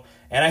show.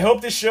 And I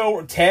hope this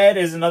show, Ted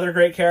is another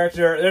great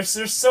character.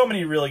 There's so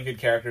many really good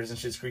characters in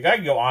Schitt's Creek. I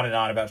can go on and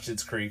on about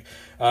Schitt's Creek.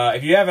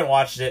 If you haven't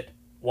watched it,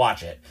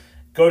 watch it.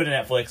 Go to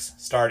Netflix,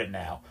 start it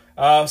now.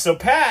 So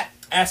Pat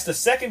asked a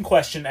second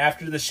question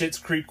after the Schitt's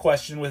Creek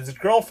question with his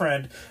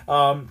girlfriend.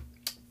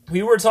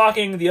 We were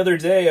talking the other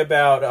day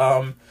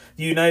about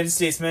the United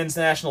States men's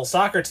national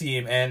soccer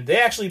team, and they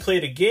actually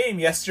played a game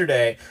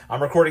yesterday.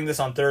 I'm recording this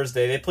on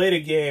Thursday. They played a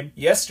game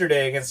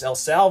yesterday against El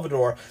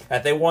Salvador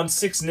that they won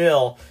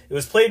 6-0. It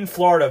was played in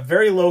Florida,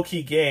 very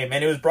low-key game,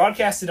 and it was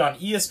broadcasted on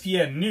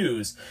ESPN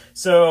News.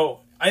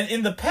 So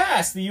in the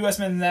past, the U.S.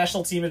 men's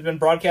national team has been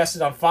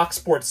broadcasted on Fox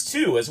Sports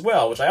 2 as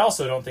well, which I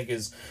also don't think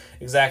is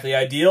exactly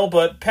ideal.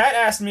 But Pat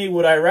asked me,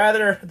 would I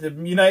rather the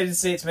United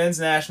States men's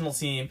national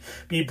team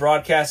be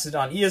broadcasted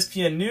on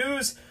ESPN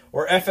News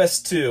or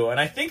FS2?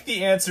 And I think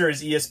the answer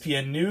is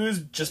ESPN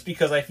News, just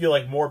because I feel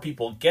like more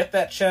people get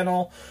that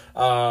channel,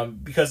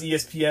 because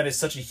ESPN is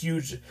such a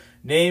huge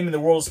name in the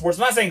world of sports.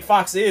 I'm not saying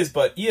Fox is,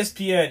 but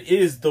ESPN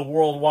is the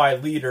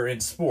worldwide leader in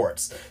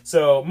sports.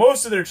 So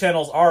most of their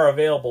channels are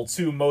available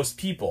to most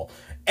people.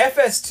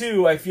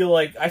 FS2, I feel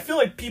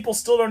like people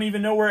still don't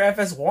even know where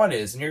FS1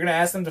 is, and you're going to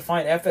ask them to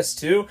find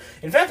FS2.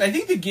 In fact, I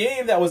think the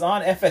game that was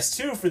on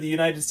FS2 for the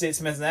United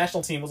States men's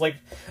national team was like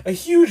a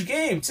huge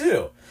game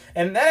too.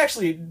 And that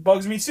actually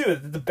bugs me too.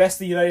 The best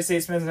the United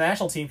States men's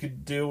national team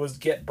could do was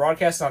get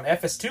broadcast on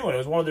FS2, and it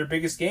was one of their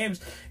biggest games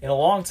in a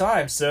long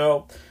time.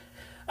 So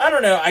I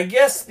don't know. I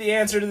guess the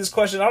answer to this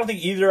question, I don't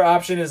think either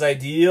option is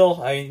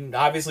ideal. I mean,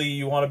 obviously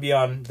you want to be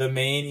on the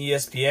main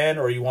ESPN,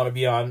 or you want to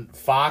be on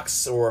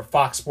Fox or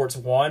Fox Sports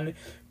 1.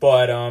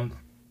 But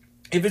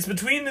if it's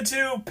between the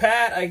two,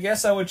 Pat, I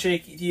guess I would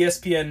take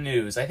ESPN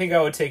News. I think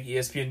I would take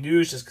ESPN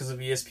News just because of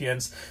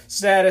ESPN's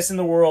status in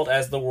the world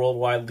as the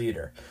worldwide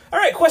leader. All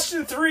right,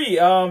 question 3.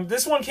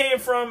 This one came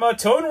from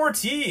Tone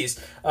Ortiz.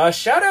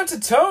 Shout out to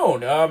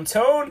Tone.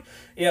 Tone,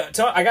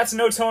 I got to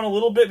know Tone a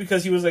little bit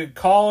because he was a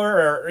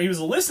caller, or he was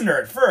a listener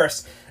at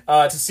first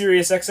to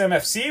Sirius XM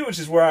FC, which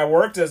is where I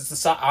worked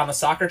as on the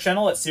soccer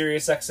channel at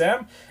Sirius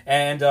XM.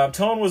 And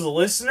Tone was a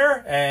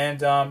listener,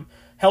 and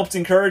helped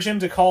encourage him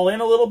to call in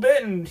a little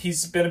bit, and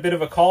he's been a bit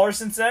of a caller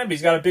since then, but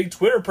he's got a big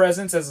Twitter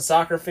presence as a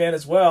soccer fan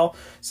as well.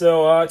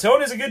 So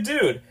Tone is a good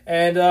dude.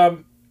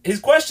 And his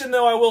question,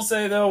 though, I will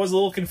say, though, was a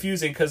little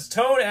confusing, because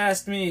Tone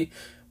asked me,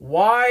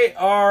 why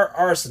are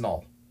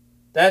Arsenal?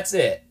 That's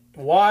it.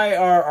 Why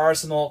are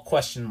Arsenal ?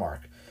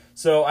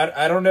 So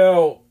I don't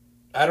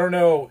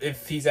know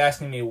if he's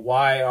asking me,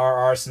 why are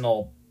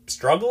Arsenal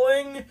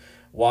struggling?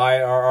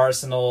 Why are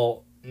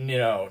Arsenal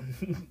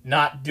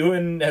not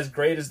doing as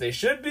great as they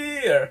should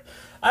be, or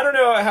I don't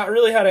know how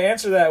to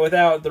answer that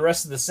without the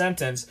rest of the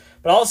sentence,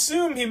 but I'll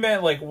assume he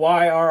meant like,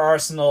 why are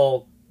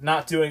Arsenal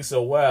not doing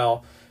so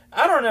well?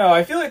 I don't know.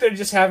 I feel like they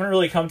just haven't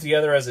really come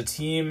together as a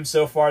team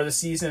so far this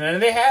season, and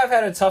they have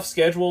had a tough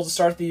schedule to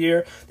start the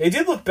year. They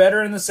did look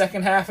better in the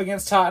second half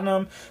against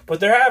Tottenham, but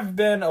there's just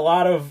been a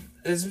lot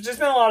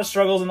of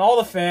struggles, and all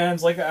the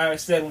fans, like I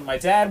said when my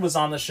dad was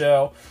on the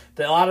show,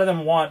 that a lot of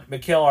them want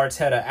Mikel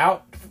Arteta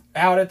out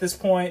at this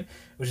point,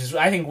 which is,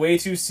 I think, way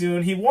too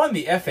soon. He won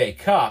the FA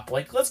Cup.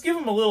 Like, let's give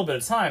him a little bit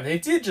of time. They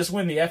did just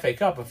win the FA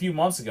Cup a few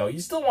months ago. You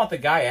still want the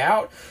guy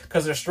out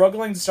because they're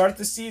struggling to start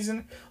this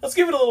season? Let's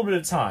give it a little bit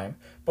of time.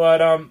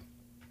 But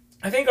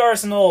I think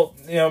Arsenal,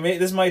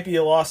 this might be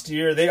a lost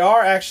year. They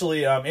are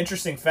actually,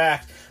 interesting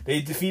fact, they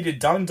defeated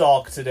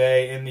Dundalk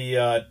today in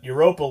the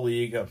Europa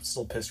League. I'm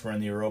still pissed we're in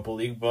the Europa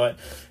League, but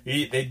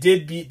they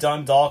did beat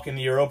Dundalk in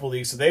the Europa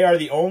League, so they are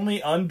the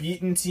only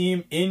unbeaten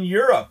team in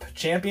Europe,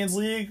 Champions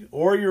League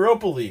or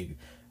Europa League.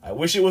 I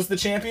wish it was the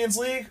Champions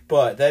League,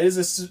 but that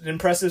is an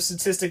impressive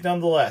statistic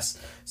nonetheless.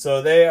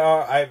 So they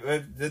are.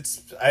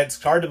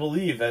 It's hard to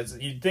believe.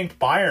 You'd think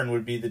Bayern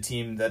would be the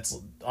team that's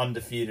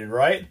undefeated,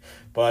 right?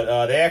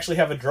 But they actually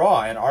have a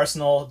draw, and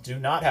Arsenal do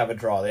not have a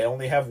draw. They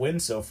only have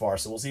wins so far.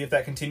 So we'll see if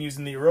that continues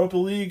in the Europa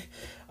League.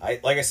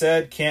 Like I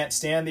said, can't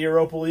stand the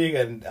Europa League,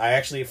 and I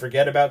actually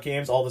forget about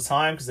games all the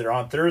time because they're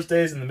on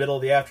Thursdays in the middle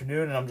of the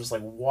afternoon, and I'm just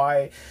like,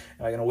 why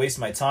am I going to waste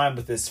my time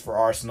with this for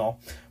Arsenal?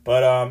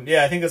 But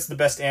yeah, I think that's the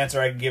best answer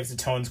I can give to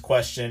Tone's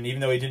question.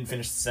 Even though he didn't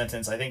finish the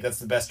sentence, I think that's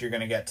the best you're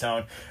going to get,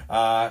 Tone.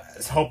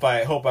 Hope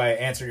I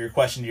answered your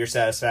question to your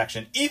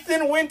satisfaction.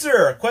 Ethan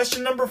Winter,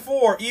 question number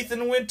 4.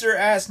 Ethan Winter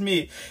asked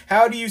me,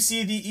 how do you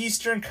see the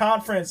Eastern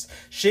Conference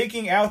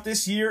shaking out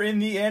this year in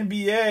the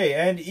NBA?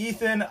 And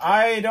Ethan,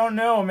 I don't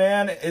know,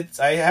 man.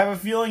 I have a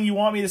feeling you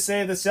want me to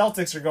say the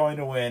Celtics are going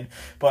to win,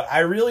 but I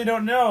really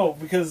don't know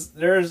because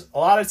there's a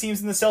lot of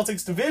teams in the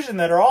Celtics division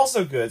that are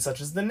also good, such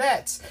as the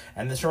Nets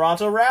and the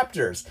Toronto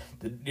Raptors.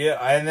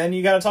 And then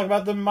you got to talk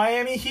about the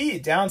Miami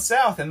Heat down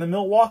south and the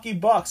Milwaukee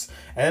Bucks.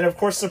 And then, of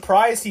course,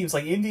 surprise teams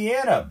like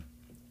Indiana,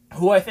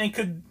 who I think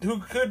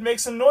could make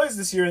some noise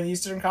this year in the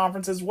Eastern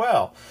Conference as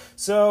well.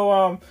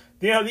 So,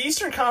 the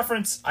Eastern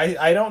Conference,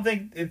 I don't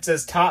think it's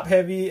as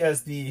top-heavy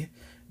as the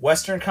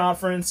Western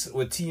Conference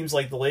with teams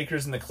like the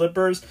Lakers and the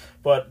Clippers,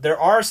 but there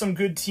are some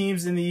good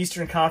teams in the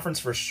Eastern Conference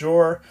for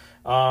sure.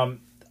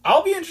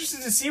 I'll be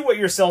interested to see what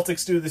your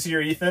Celtics do this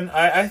year, Ethan.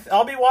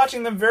 I'll be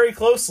watching them very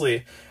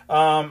closely.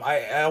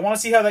 I want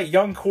to see how that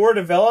young core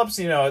develops.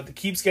 It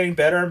keeps getting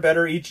better and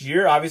better each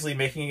year, obviously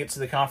making it to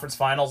the conference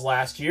finals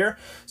last year.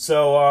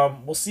 So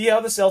we'll see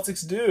how the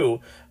Celtics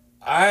do.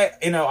 I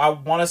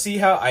want to see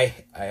how I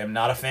am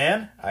not a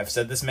fan. I've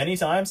said this many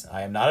times.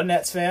 I am not a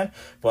Nets fan,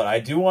 but I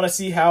do want to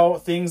see how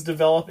things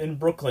develop in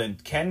Brooklyn.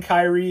 Can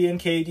Kyrie and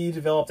KD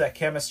develop that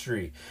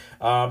chemistry?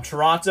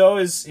 Toronto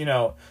is,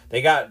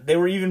 they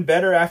were even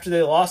better after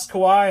they lost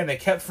Kawhi and they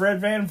kept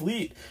Fred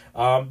VanVleet.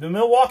 The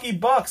Milwaukee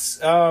Bucks,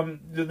 the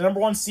number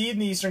 1 seed in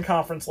the Eastern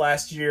Conference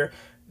last year.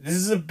 This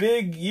is a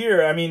big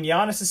year. I mean,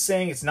 Giannis is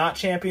saying it's not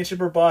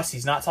championship or bust.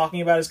 He's not talking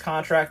about his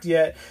contract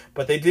yet,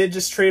 but they did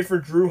just trade for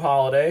Drew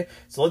Holiday.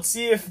 So let's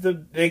see if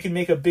they can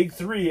make a big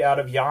 3 out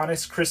of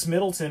Giannis, Chris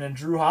Middleton, and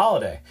Drew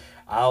Holiday.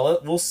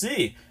 We'll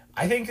see.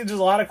 I think there's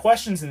a lot of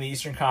questions in the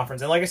Eastern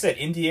Conference. And like I said,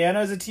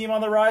 Indiana is a team on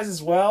the rise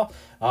as well.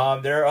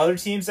 There are other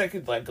teams that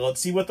could,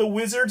 let's see what the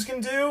Wizards can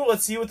do.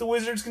 Let's see what the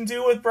Wizards can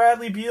do with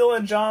Bradley Beal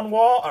and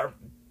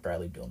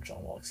Bradley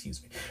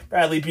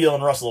Beal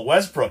and Russell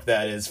Westbrook,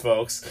 that is,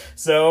 folks.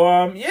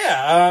 So,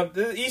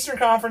 the Eastern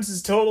Conference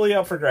is totally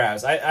up for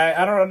grabs.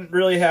 I don't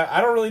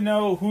really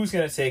know who's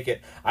going to take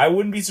it. I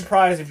wouldn't be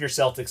surprised if your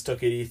Celtics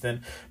took it,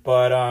 Ethan,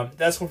 but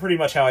that's pretty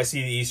much how I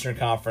see the Eastern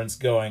Conference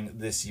going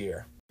this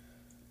year.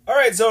 All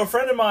right, so a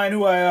friend of mine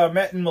who I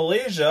met in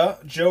Malaysia,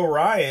 Joe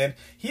Ryan,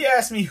 he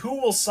asked me who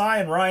will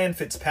sign Ryan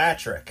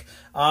Fitzpatrick.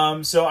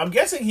 So I'm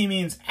guessing he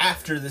means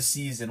after the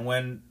season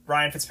when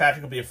Ryan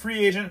Fitzpatrick will be a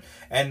free agent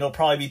and he'll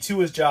probably be to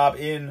his job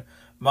in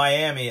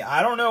Miami.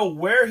 I don't know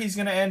where he's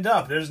going to end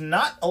up. There's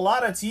not a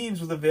lot of teams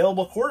with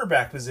available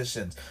quarterback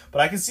positions, but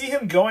I can see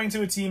him going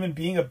to a team and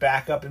being a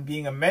backup and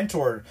being a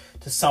mentor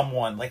to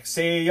someone, like,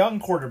 say, a young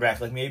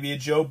quarterback, like maybe a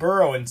Joe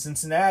Burrow in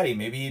Cincinnati.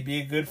 Maybe he'd be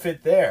a good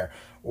fit there.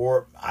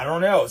 Or, I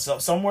don't know,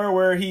 somewhere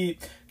where he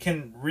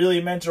can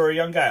really mentor a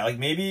young guy. Like,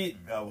 maybe,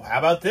 how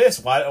about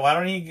this? How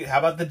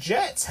about the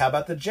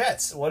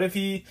Jets? What if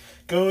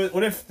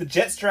the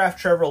Jets draft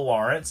Trevor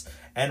Lawrence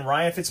and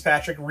Ryan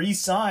Fitzpatrick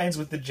re-signs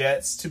with the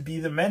Jets to be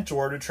the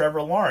mentor to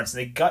Trevor Lawrence?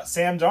 They got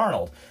Sam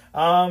Darnold.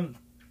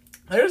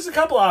 There's a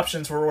couple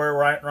options for where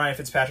Ryan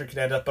Fitzpatrick could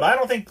end up, but I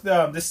don't think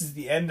this is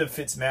the end of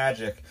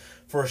Fitzmagic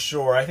for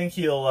sure. I think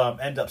he'll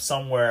end up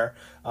somewhere.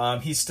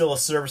 He's still a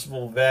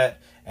serviceable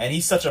vet, and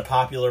he's such a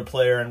popular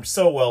player and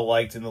so well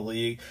liked in the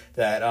league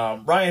that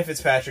Ryan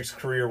Fitzpatrick's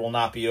career will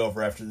not be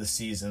over after the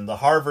season. The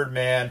Harvard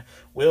man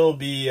will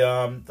be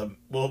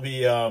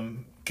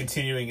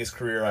continuing his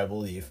career, I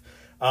believe.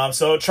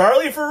 So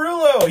Charlie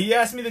Ferrullo, he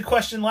asked me the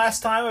question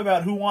last time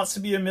about who wants to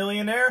be a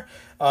millionaire.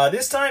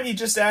 This time he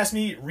just asked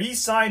me,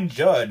 re-sign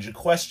Judge, ?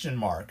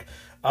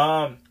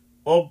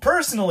 Well,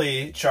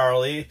 personally,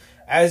 Charlie,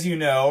 as you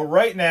know,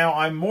 right now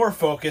I'm more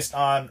focused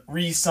on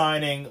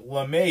re-signing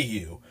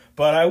LeMahieu.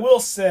 But I will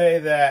say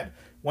that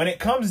when it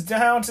comes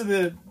down to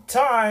the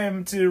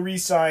time to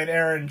re-sign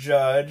Aaron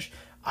Judge,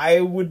 I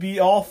would be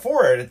all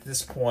for it at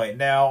this point.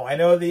 Now, I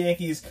know the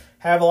Yankees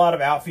have a lot of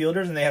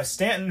outfielders, and they have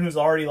Stanton, who's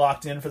already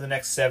locked in for the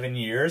next 7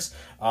 years.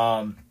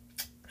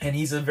 And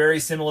he's a very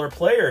similar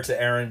player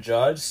to Aaron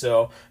Judge,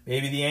 so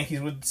maybe the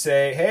Yankees would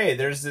say, hey,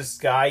 there's this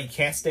guy, he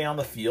can't stay on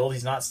the field,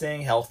 he's not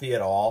staying healthy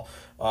at all.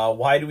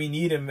 Why do we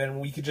need him? And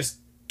we could just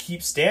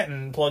keep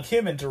Stanton and plug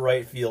him into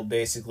right field,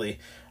 basically.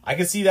 I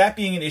could see that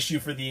being an issue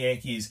for the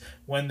Yankees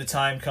when the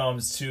time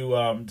comes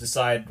to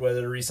decide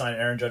whether to re-sign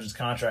Aaron Judge's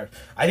contract.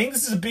 I think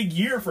this is a big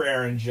year for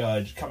Aaron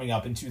Judge coming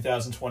up in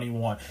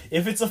 2021.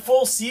 If it's a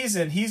full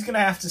season, he's going to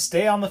have to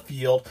stay on the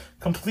field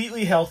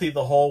completely healthy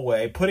the whole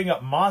way, putting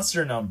up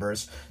monster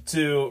numbers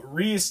to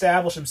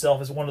reestablish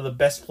himself as one of the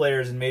best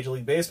players in Major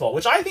League Baseball,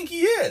 which I think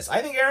he is.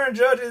 I think Aaron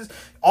Judge is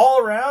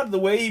all around, the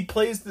way he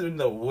plays,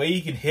 the way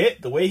he can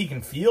hit, the way he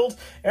can field.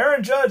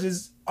 Aaron Judge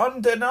is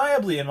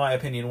undeniably, in my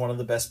opinion, one of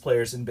the best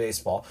players in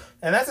baseball.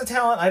 And that's a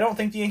talent I don't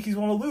think the Yankees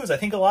want to lose. I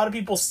think a lot of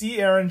people see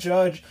Aaron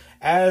Judge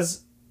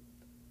as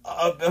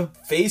a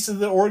face of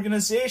the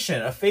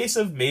organization, a face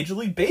of Major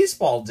League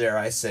Baseball, dare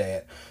I say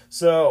it.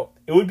 So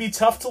it would be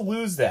tough to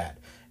lose that.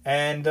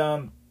 And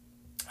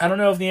I don't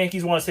know if the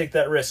Yankees want to take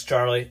that risk,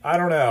 Charlie. I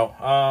don't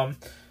know.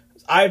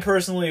 I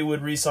personally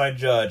would re-sign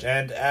Judge.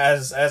 And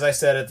as I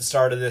said at the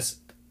start of this,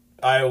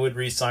 I would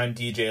re-sign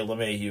DJ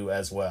LeMahieu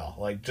as well.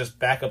 Like, just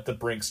back up the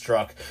Brinks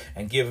truck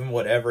and give him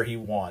whatever he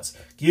wants.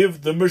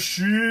 Give the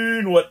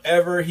machine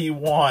whatever he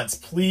wants.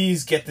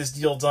 Please get this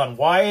deal done.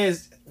 Why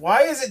is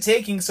it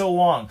taking so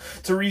long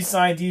to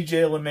re-sign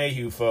DJ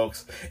LeMahieu,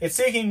 folks? It's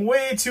taking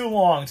way too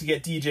long to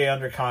get DJ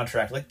under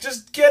contract. Like,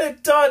 just get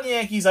it done,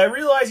 Yankees. I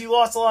realize you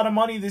lost a lot of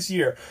money this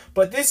year,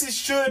 but this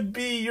should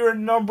be your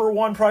number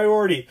one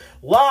priority.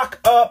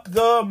 Lock up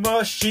the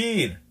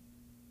machine.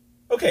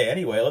 Okay,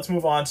 anyway, let's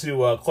move on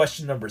to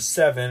question number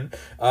 7.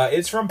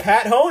 It's from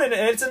Pat Honan,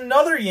 and it's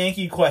another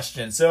Yankee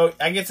question. So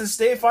I get to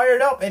stay fired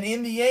up and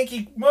in the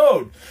Yankee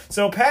mode.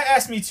 So Pat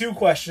asked me 2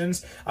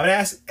 questions.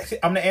 I'm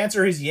gonna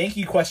answer his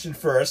Yankee question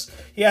first.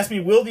 He asked me,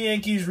 will the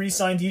Yankees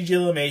re-sign DJ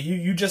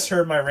LeMahieu? You just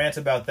heard my rant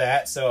about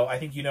that, so I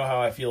think you know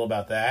how I feel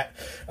about that.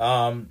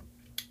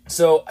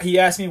 So he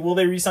asked me, will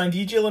they re-sign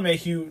DJ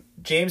LeMahieu,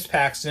 James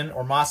Paxton,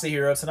 or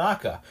Masahiro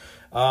Tanaka?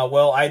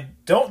 Well, I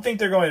don't think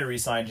they're going to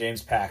re-sign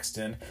James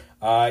Paxton.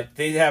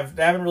 They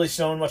haven't really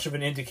shown much of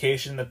an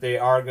indication that they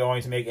are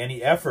going to make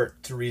any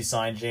effort to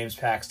re-sign James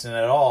Paxton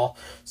at all.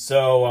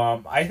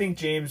 So I think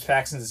James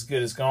Paxton's as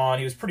good as gone.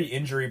 He was pretty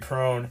injury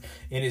prone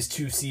in his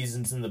 2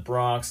 seasons in the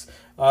Bronx.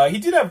 He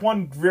did have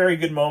one very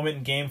good moment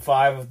in Game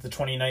 5 of the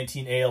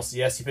 2019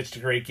 ALCS. He pitched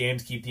a great game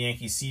to keep the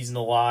Yankees season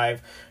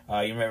alive.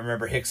 You might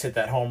remember Hicks hit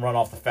that home run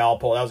off the foul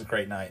pole. That was a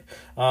great night.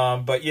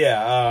 But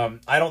yeah,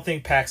 I don't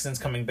think Paxton's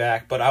coming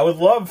back, but I would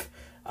love...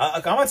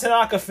 I'm a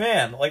Tanaka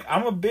fan. Like,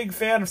 I'm a big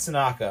fan of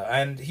Tanaka,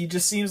 and he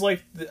just seems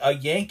like a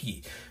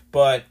Yankee.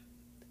 But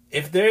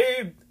if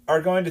they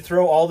are going to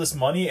throw all this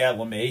money at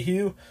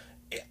LeMahieu,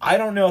 I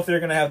don't know if they're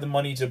going to have the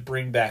money to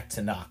bring back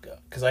Tanaka,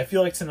 because I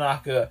feel like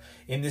Tanaka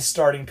in this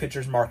starting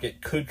pitchers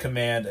market could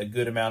command a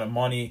good amount of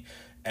money,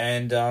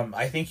 and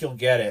I think he'll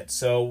get it.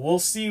 So we'll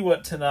see where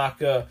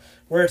Tanaka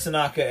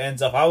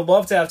ends up. I would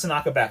love to have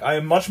Tanaka back. I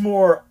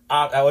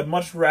would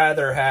much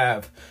rather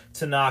have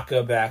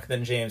Tanaka back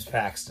than James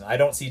Paxton. I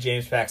don't see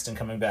James Paxton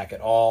coming back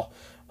at all.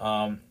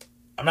 I'm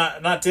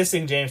not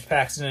dissing James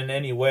Paxton in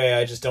any way.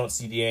 I just don't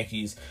see the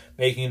Yankees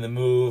making the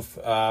move.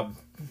 I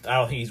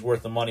don't think he's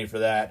worth the money for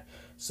that.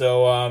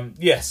 So,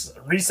 yes,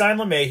 re-sign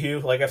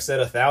LeMahieu, like I've said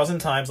 1,000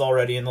 times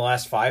already in the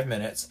last 5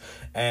 minutes.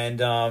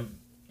 And,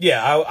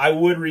 yeah, I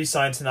would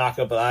re-sign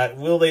Tanaka, but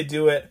will they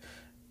do it?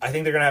 I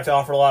think they're going to have to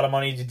offer a lot of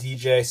money to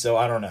DJ, so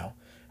I don't know.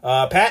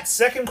 Pat's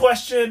second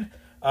question,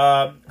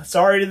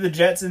 sorry to the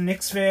Jets and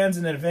Knicks fans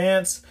in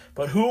advance,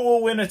 but who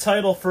will win a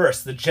title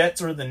first, the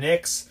Jets or the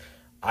Knicks?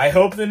 I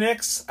hope the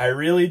Knicks. I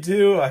really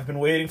do. I've been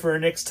waiting for a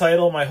Knicks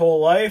title my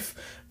whole life,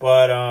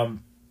 but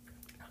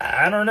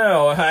I don't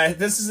know.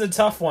 This is a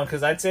tough one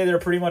because I'd say they're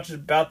pretty much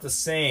about the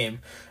same.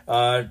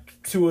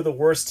 2 of the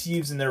worst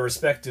teams in their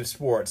respective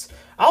sports.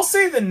 I'll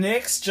say the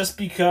Knicks just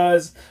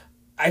because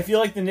I feel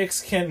like the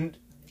Knicks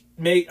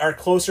are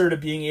closer to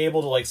being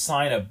able to like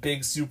sign a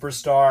big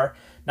superstar.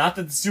 Not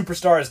that the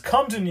superstar has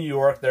come to New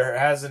York. They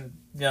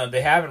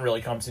haven't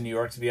really come to New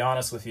York, to be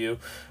honest with you.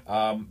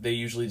 They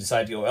usually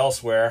decide to go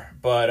elsewhere,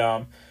 but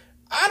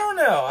I don't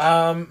know.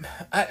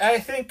 I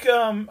think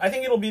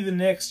it'll be the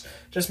Knicks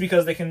just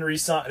because they can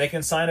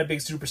sign a big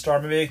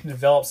superstar. Maybe they can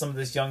develop some of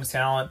this young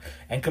talent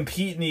and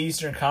compete in the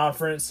Eastern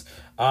Conference.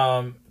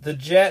 The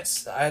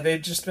Jets,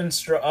 they've just been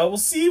we'll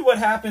see what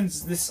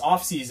happens this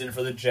offseason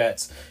for the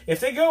Jets. If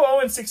they go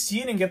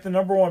 0-16 and get the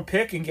number 1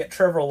 pick and get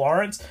Trevor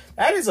Lawrence,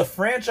 that is a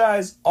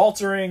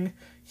franchise-altering,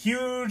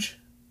 huge,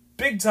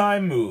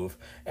 big-time move.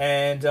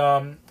 And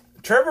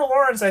Trevor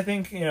Lawrence, I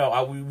think,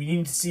 we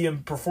need to see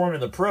him perform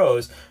in the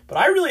pros, but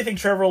I really think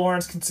Trevor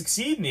Lawrence can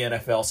succeed in the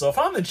NFL. So if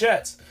I'm the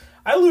Jets,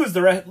 I'd lose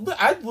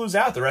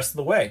out the rest of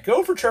the way.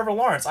 Go for Trevor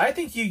Lawrence. I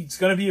think he's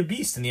going to be a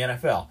beast in the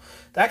NFL.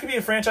 That could be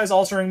a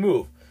franchise-altering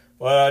move.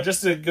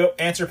 Just to go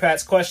answer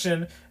Pat's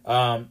question,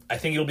 I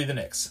think it'll be the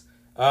Knicks.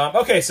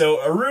 Okay,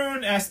 so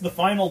Arun asked the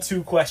final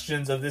 2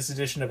 questions of this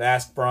edition of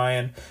Ask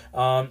Brian.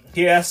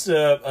 He asked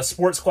a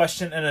sports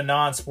question and a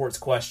non-sports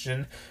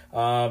question.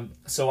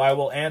 So I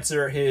will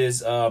answer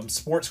his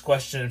sports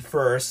question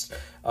first.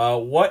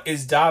 What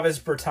is Davis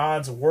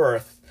Bertans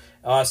worth?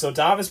 So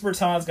Davis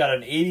Bertans got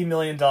an $80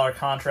 million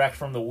contract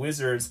from the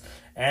Wizards,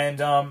 and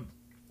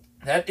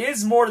That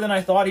is more than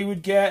I thought he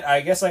would get.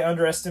 I guess I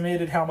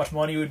underestimated how much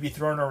money would be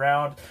thrown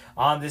around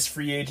on this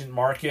free agent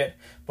market.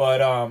 But,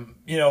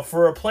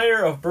 for a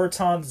player of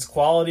Bertans'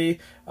 quality,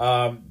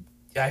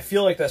 I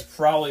feel like that's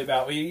probably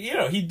about,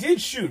 he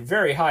did shoot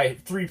very high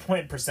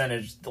 3-point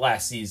percentage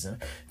last season.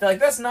 Like,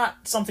 that's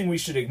not something we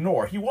should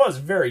ignore. He was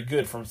very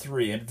good from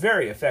three and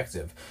very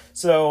effective.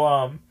 So,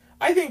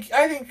 I think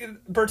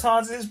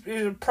Bertans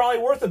is probably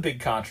worth a big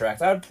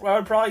contract. I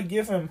would probably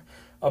give him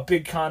a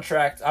big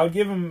contract. I would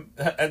give him.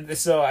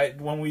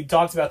 When we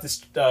talked about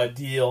this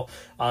deal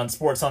on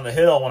Sports on the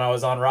Hill, when I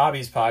was on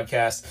Robbie's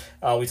podcast,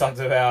 we talked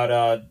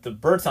about the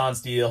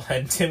Bertans deal,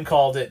 and Tim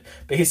called it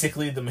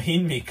basically the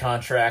Mahinmi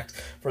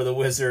contract for the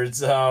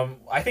Wizards.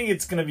 I think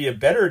it's going to be a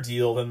better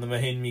deal than the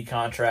Mahinmi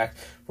contract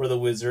for the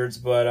Wizards,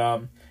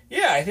 but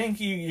yeah, I think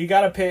you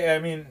got to pay. I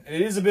mean, it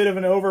is a bit of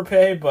an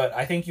overpay, but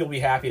I think you'll be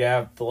happy to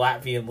have the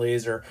Latvian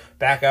Laser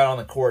back out on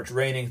the court,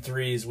 raining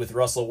threes with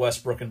Russell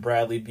Westbrook and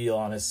Bradley Beal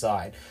on his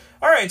side.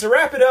 All right, to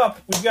wrap it up,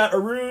 we've got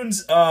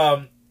Arun's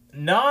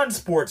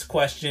non-sports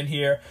question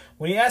here.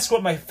 When he asks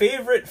what my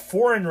favorite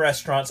foreign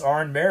restaurants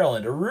are in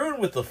Maryland,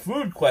 Arun with the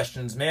food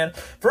questions, man.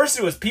 First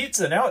it was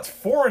pizza, now it's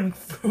foreign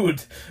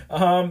food.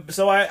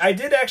 So I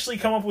did actually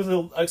come up with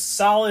a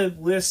solid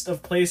list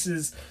of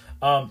places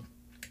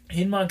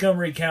in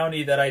Montgomery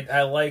County that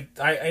I like.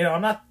 I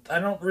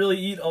don't really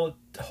eat a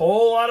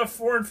whole lot of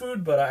foreign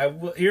food,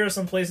 but here are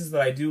some places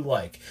that I do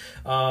like.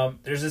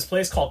 There's this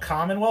place called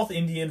Commonwealth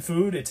Indian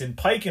Food. It's in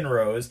Pike and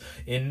Rose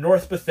in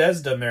North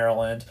Bethesda,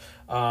 Maryland.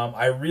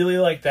 I really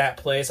like that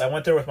place. I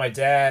went there with my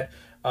dad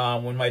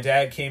when my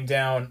dad came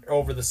down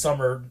over the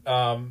summer,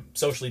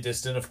 socially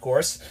distant, of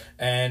course,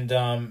 and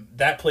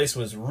that place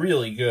was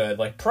really good.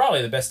 Like,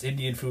 probably the best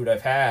Indian food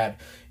I've had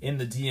in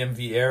the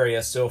DMV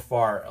area so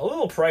far. A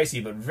little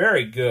pricey, but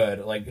very good.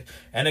 Like,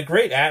 and a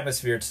great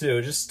atmosphere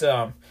too. Just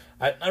a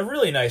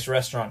really nice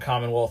restaurant,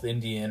 Commonwealth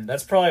Indian.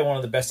 That's probably one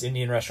of the best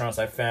Indian restaurants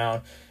I've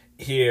found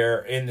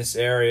here in this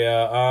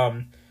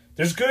area.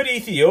 There's good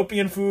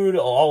Ethiopian food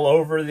all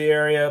over the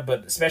area,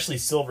 but especially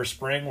Silver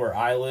Spring, where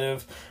I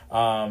live.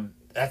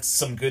 That's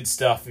some good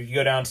stuff. If you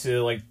go down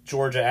to like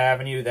Georgia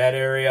Avenue, that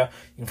area,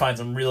 you can find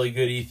some really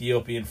good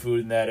Ethiopian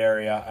food in that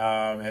area,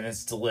 and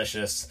it's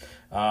delicious.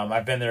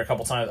 I've been there a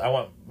couple times. I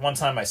went one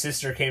time. My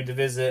sister came to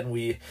visit, and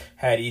we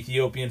had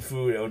Ethiopian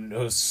food. It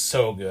was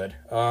so good.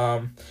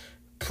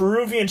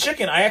 Peruvian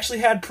chicken. I actually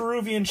had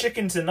Peruvian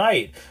chicken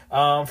tonight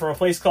from a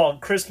place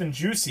called Crisp and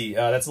Juicy.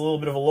 That's a little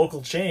bit of a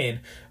local chain.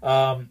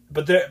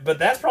 But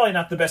that's probably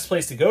not the best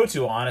place to go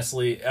to,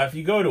 honestly. If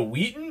you go to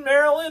Wheaton,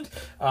 Maryland,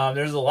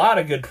 there's a lot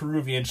of good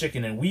Peruvian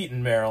chicken in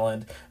Wheaton,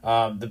 Maryland.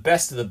 The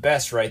best of the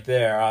best right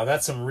there.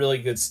 That's some really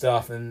good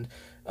stuff, and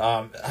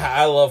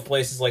I love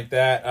places like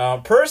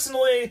that.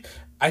 Personally,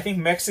 I think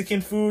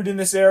Mexican food in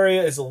this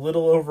area is a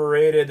little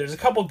overrated. There's a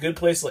couple good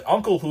places, like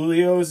Uncle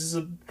Julio's is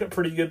a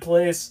pretty good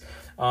place.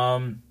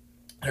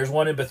 There's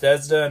one in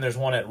Bethesda and there's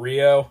one at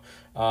Rio.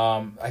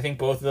 I think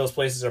both of those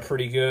places are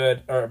pretty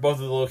good, or both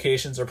of the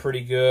locations are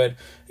pretty good.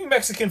 I think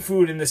Mexican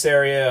food in this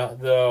area,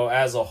 though,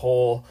 as a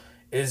whole,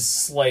 is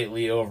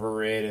slightly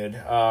overrated,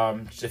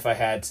 if I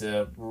had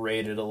to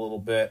rate it a little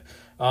bit.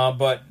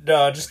 But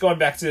just going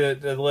back to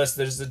the list,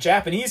 there's a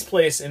Japanese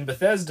place in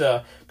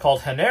Bethesda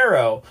called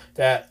Hanero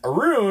that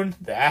Arun,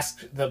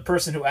 the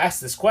person who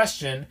asked this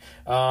question,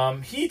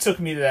 he took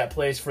me to that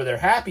place for their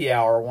happy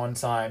hour one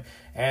time.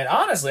 And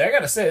honestly, I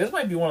gotta say, this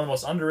might be one of the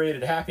most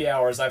underrated happy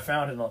hours I've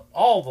found in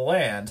all the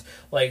land.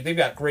 Like, they've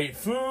got great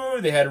food,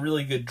 they had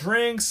really good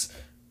drinks.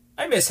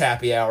 I miss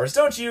happy hours,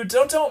 don't you?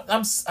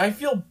 I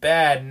feel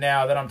bad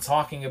now that I'm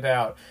talking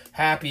about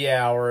happy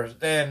hours,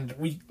 and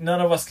none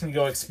of us can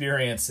go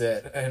experience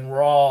it, and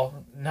we're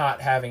all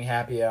not having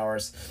happy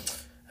hours.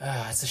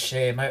 It's a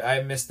shame.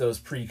 I miss those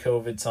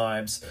pre-COVID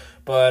times.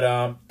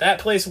 But that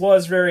place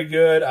was very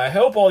good. I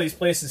hope all these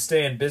places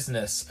stay in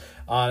business,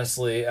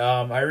 honestly.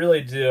 I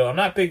really do. I'm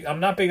not big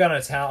on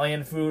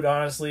Italian food,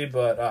 honestly,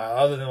 but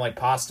other than like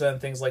pasta and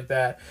things like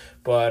that.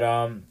 But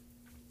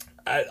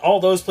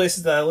all those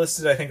places that I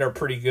listed, I think, are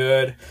pretty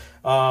good.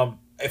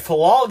 If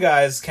Halal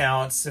Guys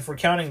counts, if we're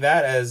counting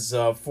that as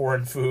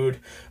foreign food,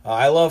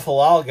 I love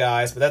Halal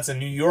Guys, but that's a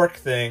New York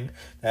thing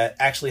that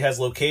actually has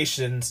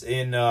locations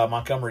in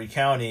Montgomery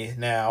County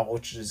now,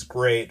 which is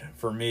great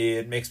for me.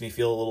 It makes me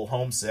feel a little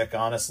homesick,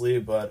 honestly,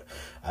 but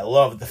I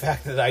love the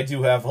fact that I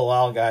do have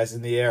Halal Guys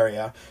in the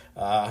area.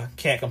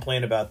 Can't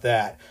complain about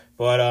that.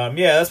 But,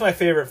 yeah, that's my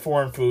favorite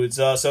foreign foods.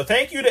 So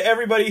thank you to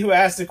everybody who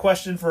asked a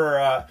question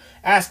for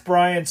Ask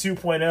Brian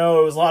 2.0.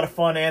 It was a lot of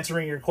fun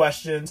answering your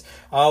questions.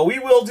 We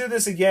will do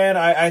this again.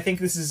 I think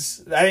this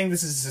is a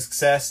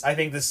success. I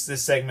think this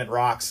segment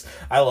rocks.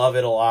 I love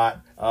it a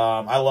lot.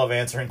 I love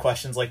answering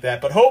questions like that.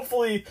 But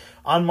hopefully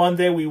on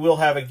Monday we will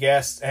have a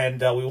guest,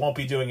 and we won't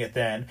be doing it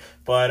then.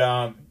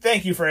 But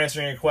thank you for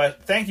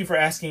thank you for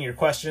asking your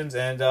questions,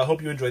 and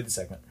hope you enjoyed the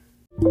segment.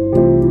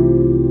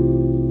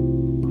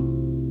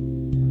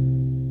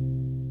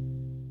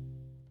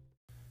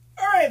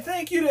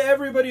 Thank you to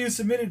everybody who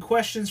submitted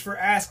questions for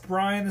Ask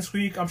Brian this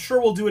week. I'm sure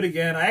we'll do it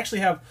again. I actually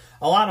have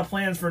a lot of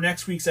plans for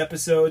next week's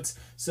episodes,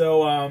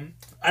 so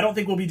I don't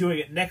think we'll be doing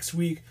it next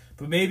week,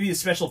 but maybe a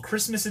special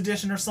Christmas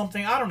edition or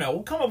something. I don't know.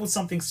 We'll come up with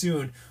something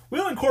soon.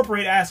 We'll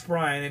incorporate Ask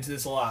Brian into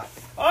this a lot.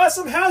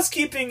 Some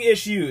housekeeping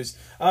issues.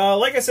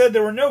 Like I said,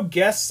 there were no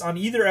guests on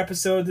either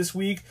episode this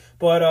week,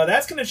 but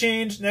that's going to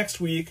change next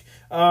week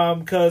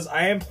because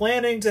I am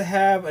planning to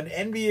have an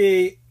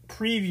NBA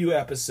preview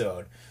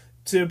episode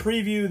to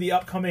preview the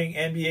upcoming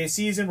NBA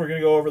season. We're going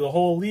to go over the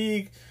whole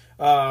league,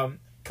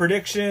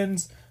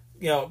 predictions,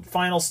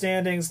 final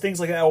standings,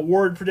 things like that,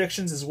 award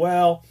predictions as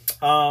well.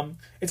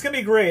 It's going to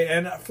be great.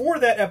 And for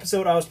that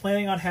episode, I was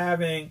planning on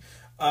having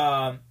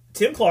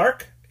Tim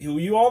Clark, who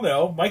you all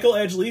know, Michael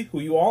Edgley, who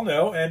you all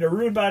know, and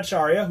Arun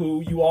Bhattacharya, who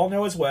you all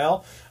know as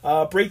well,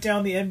 break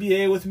down the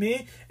NBA with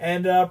me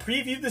and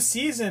preview the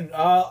season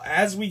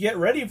as we get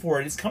ready for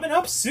it. It's coming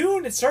up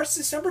soon. It starts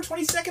December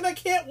 22nd. I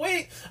can't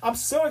wait. I'm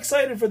so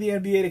excited for the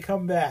NBA to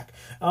come back.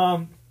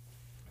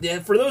 Yeah,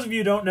 for those of you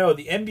who don't know,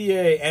 the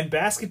NBA and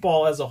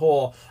basketball as a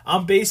whole,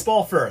 I'm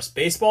baseball first.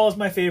 Baseball is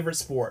my favorite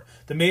sport.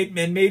 And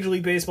Major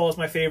League Baseball is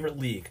my favorite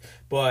league.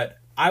 But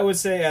I would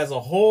say as a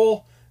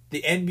whole,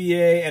 the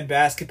NBA and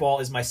basketball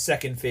is my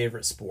second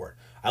favorite sport.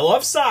 I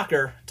love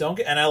soccer,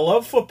 and I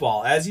love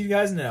football, as you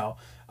guys know.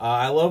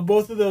 I love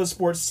both of those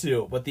sports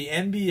too. But the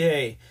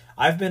NBA,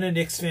 I've been a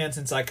Knicks fan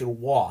since I could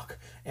walk.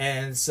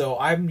 And so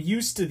I'm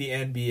used to the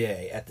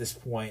NBA at this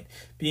point,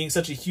 being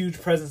such a huge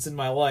presence in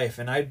my life.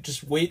 And I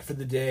just wait for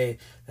the day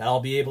that I'll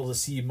be able to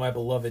see my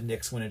beloved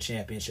Knicks win a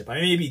championship. I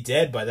may be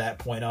dead by that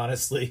point,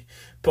 honestly.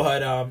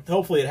 But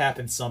hopefully it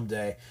happens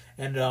someday.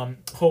 And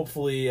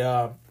hopefully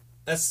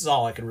that's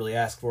all I can really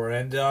ask for.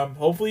 And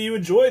hopefully you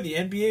enjoy the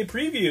NBA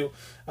preview.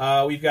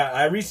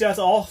 I reached out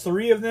to all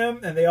three of them,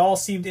 and they all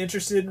seemed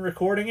interested in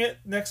recording it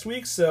next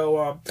week.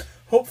 So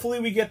hopefully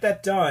we get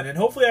that done. And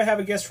hopefully I have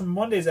a guest from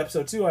Monday's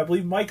episode too. I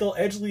believe Michael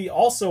Edgley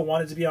also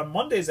wanted to be on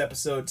Monday's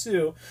episode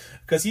too,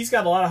 because he's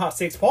got a lot of hot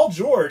takes. Paul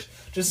George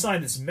just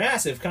signed this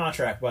massive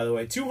contract, by the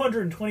way,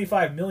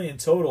 $225 million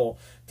total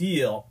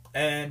deal.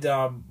 And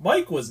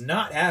Mike was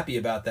not happy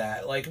about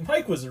that. Like,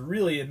 Mike was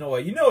really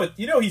annoyed. You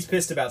know he's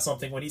pissed about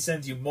something when he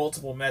sends you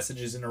multiple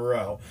messages in a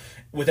row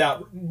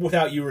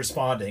without you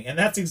responding. And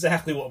that's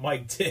exactly what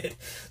Mike did.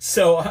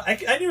 So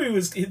I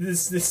knew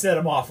this set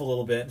him off a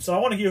little bit. So I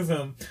want to give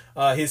him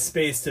his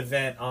space to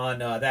vent on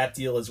that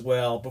deal as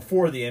well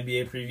before the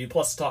NBA preview,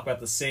 plus to talk about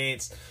the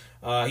Saints.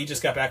 He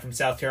just got back from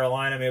South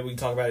Carolina. Maybe we can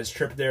talk about his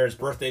trip there, his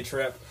birthday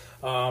trip.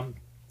 Hopefully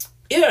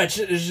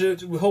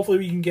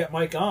we can get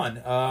Mike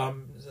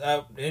on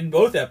in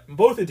both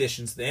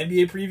editions, the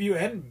NBA preview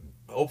and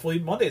hopefully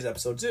Monday's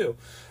episode too.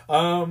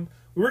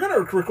 We were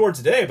going to record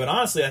today, but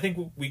honestly, I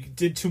think we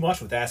did too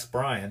much with Ask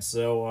Brian.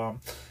 So,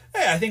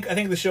 I think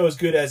the show is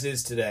good as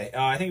is today.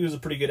 I think it was a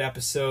pretty good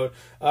episode.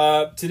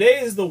 Today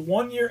is the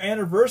 1 year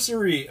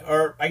anniversary,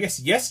 or I guess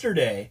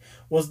yesterday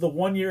was the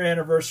 1 year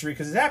anniversary,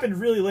 because it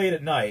happened really late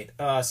at night.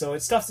 So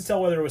it's tough to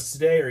tell whether it was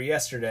today or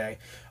yesterday,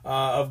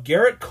 of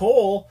Gerrit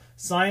Cole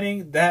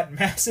signing that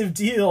massive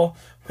deal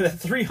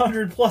with a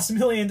 $300+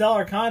 million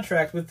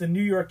contract with the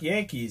New York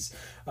Yankees.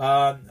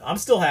 I'm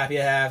still happy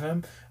to have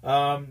him.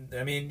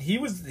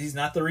 He's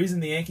not the reason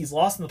the Yankees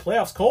lost in the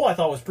playoffs. Cole, I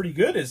thought, was pretty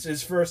good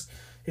his first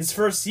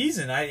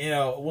season.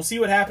 We'll see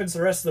what happens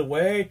the rest of the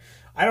way.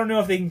 I don't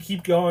know if they can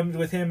keep going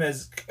with him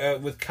as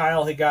with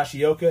Kyle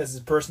Higashioka as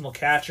his personal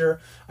catcher.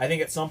 I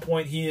think at some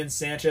point he and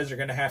Sanchez are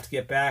going to have to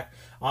get back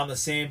on the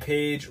same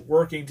page,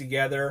 working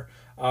together.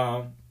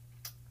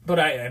 But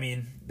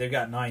they've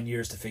got 9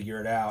 years to figure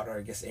it out, or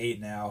I guess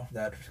 8 now,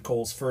 that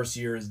Cole's first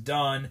year is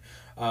done.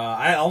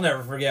 I'll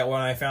never forget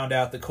when I found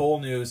out the Cole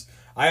news.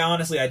 I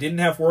didn't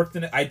have work.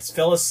 I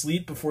fell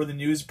asleep before the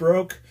news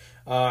broke,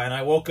 and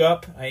I woke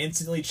up. I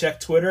instantly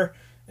checked Twitter,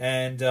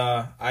 and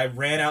I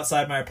ran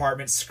outside my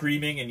apartment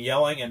screaming and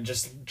yelling and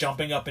just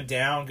jumping up and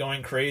down,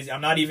 going crazy.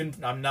 I'm not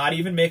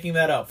even making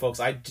that up, folks.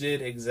 I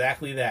did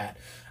exactly that.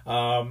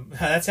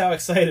 That's how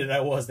excited I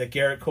was that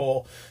Gerrit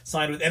Cole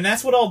signed with, and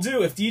that's what I'll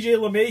do if DJ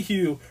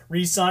LeMahieu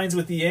re-signs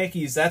with the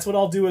Yankees. That's what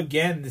I'll do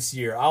again this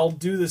year. I'll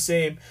do the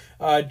same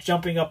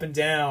jumping up and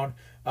down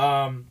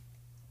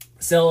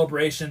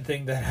celebration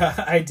thing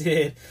that I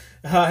did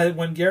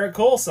when Gerrit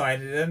Cole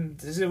signed it,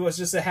 and it was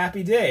just a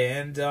happy day.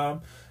 And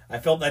I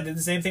felt I did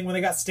the same thing when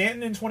they got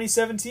Stanton in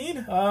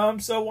 2017.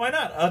 So why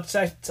not?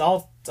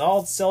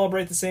 I'll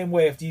celebrate the same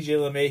way if DJ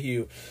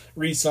LeMahieu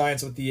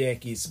re-signs with the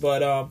Yankees.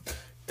 But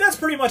that's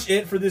pretty much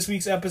it for this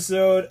week's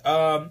episode.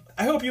 I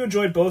hope you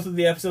enjoyed both of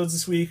the episodes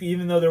this week,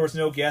 even though there was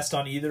no guest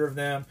on either of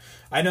them.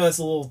 I know it's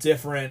a little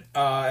different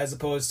as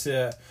opposed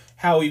to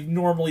how we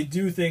normally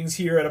do things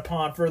here at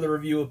Upon Further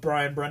Review with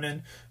Brian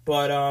Brennan.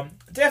 But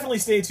definitely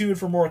stay tuned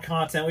for more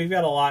content. We've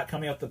got a lot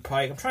coming up the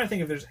pike. I'm trying to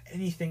think if there's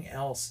anything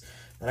else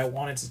that I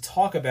wanted to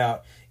talk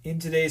about in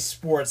today's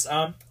sports.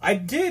 I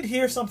did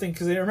hear something,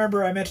 because I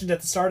remember I mentioned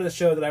at the start of the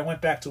show that I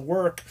went back to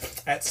work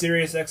at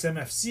Sirius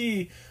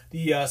XMFC,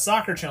 the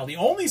soccer channel, the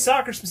only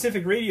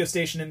soccer-specific radio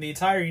station in the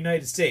entire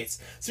United States,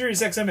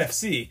 Sirius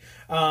XMFC.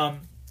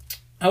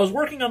 I was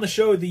working on the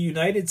show The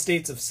United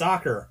States of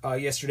Soccer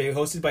yesterday,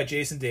 hosted by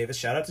Jason Davis.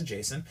 Shout out to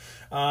Jason.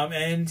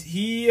 And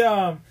he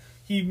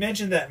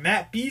mentioned that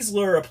Matt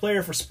Besler, a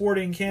player for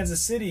Sporting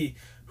Kansas City,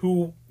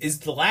 who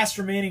is the last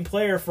remaining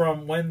player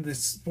from when the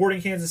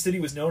Sporting Kansas City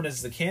was known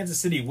as the Kansas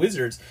City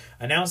Wizards,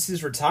 announced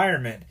his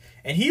retirement.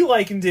 And he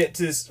likened it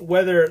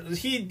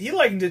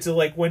to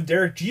like when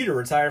Derek Jeter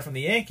retired from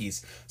the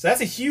Yankees. So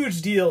that's a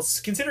huge deal,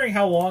 considering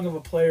how long of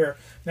a player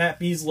Matt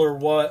Besler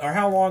was, or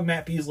how long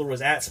Matt Besler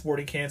was at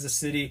Sporting Kansas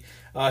City.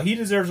 He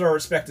deserves our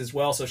respect as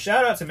well. So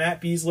shout out to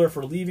Matt Besler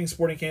for leaving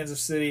Sporting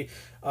Kansas City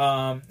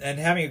and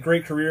having a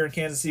great career in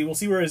Kansas City. We'll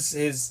see where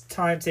his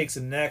time takes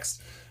him next.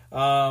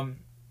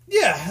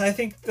 Yeah, I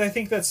think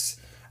that's.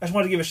 I just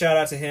wanted to give a shout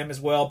out to him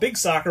as well. Big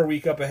soccer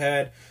week up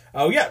ahead.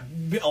 We got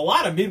a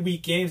lot of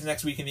midweek games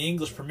next week in the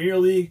English Premier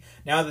League.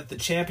 Now that the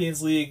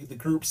Champions League, the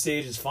group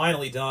stage is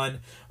finally done.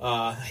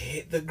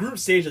 The group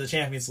stage of the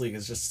Champions League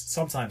is just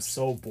sometimes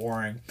so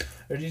boring.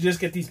 Or you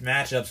just get these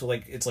matchups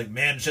where it's like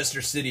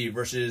Manchester City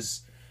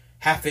versus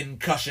Haffen,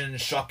 Cushen,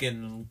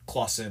 Schucken,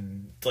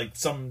 Klassen, like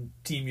some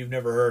team you've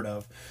never heard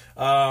of.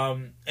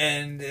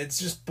 And it's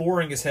just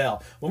boring as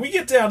hell. When we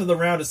get down to the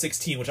round of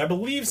 16, which I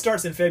believe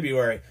starts in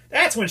February,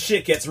 that's when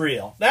shit gets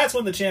real. That's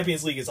when the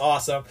Champions League is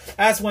awesome.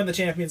 That's when the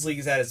Champions League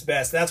is at its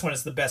best. That's when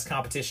it's the best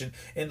competition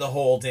in the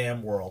whole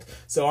damn world.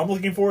 So I'm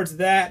looking forward to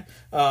that.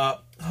 We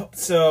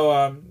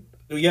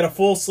got a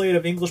full slate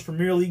of English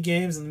Premier League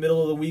games in the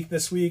middle of the week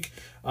this week.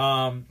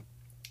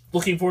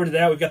 Looking forward to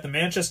that. We've got the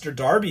Manchester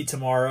Derby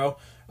tomorrow.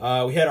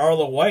 We had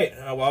Arlo White.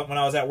 When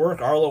I was at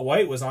work, Arlo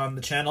White was on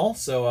the channel,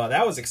 so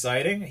that was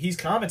exciting. He's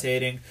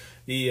commentating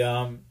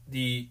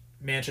the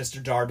Manchester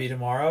Derby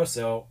tomorrow,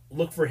 so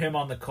look for him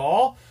on the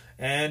call.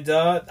 And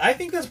I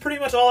think that's pretty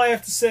much all I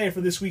have to say for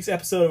this week's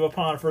episode of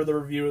Upon Further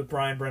Review with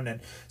Brian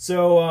Brendan.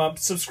 So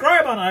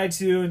subscribe on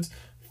iTunes,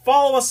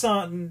 follow us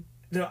on...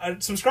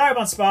 subscribe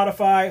on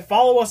Spotify.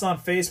 Follow us on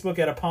Facebook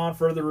at Upon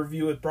Further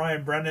Review with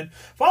Brian Brendan.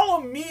 Follow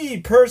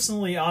me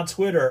personally on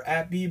Twitter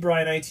at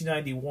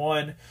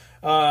bbrian1991.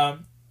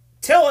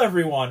 Tell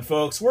everyone,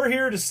 folks, we're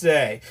here to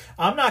stay.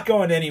 I'm not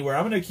going anywhere.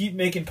 I'm going to keep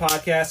making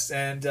podcasts,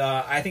 and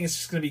I think it's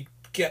just going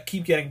to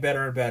keep getting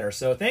better and better.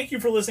 So thank you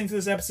for listening to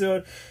this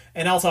episode,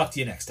 and I'll talk to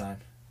you next time.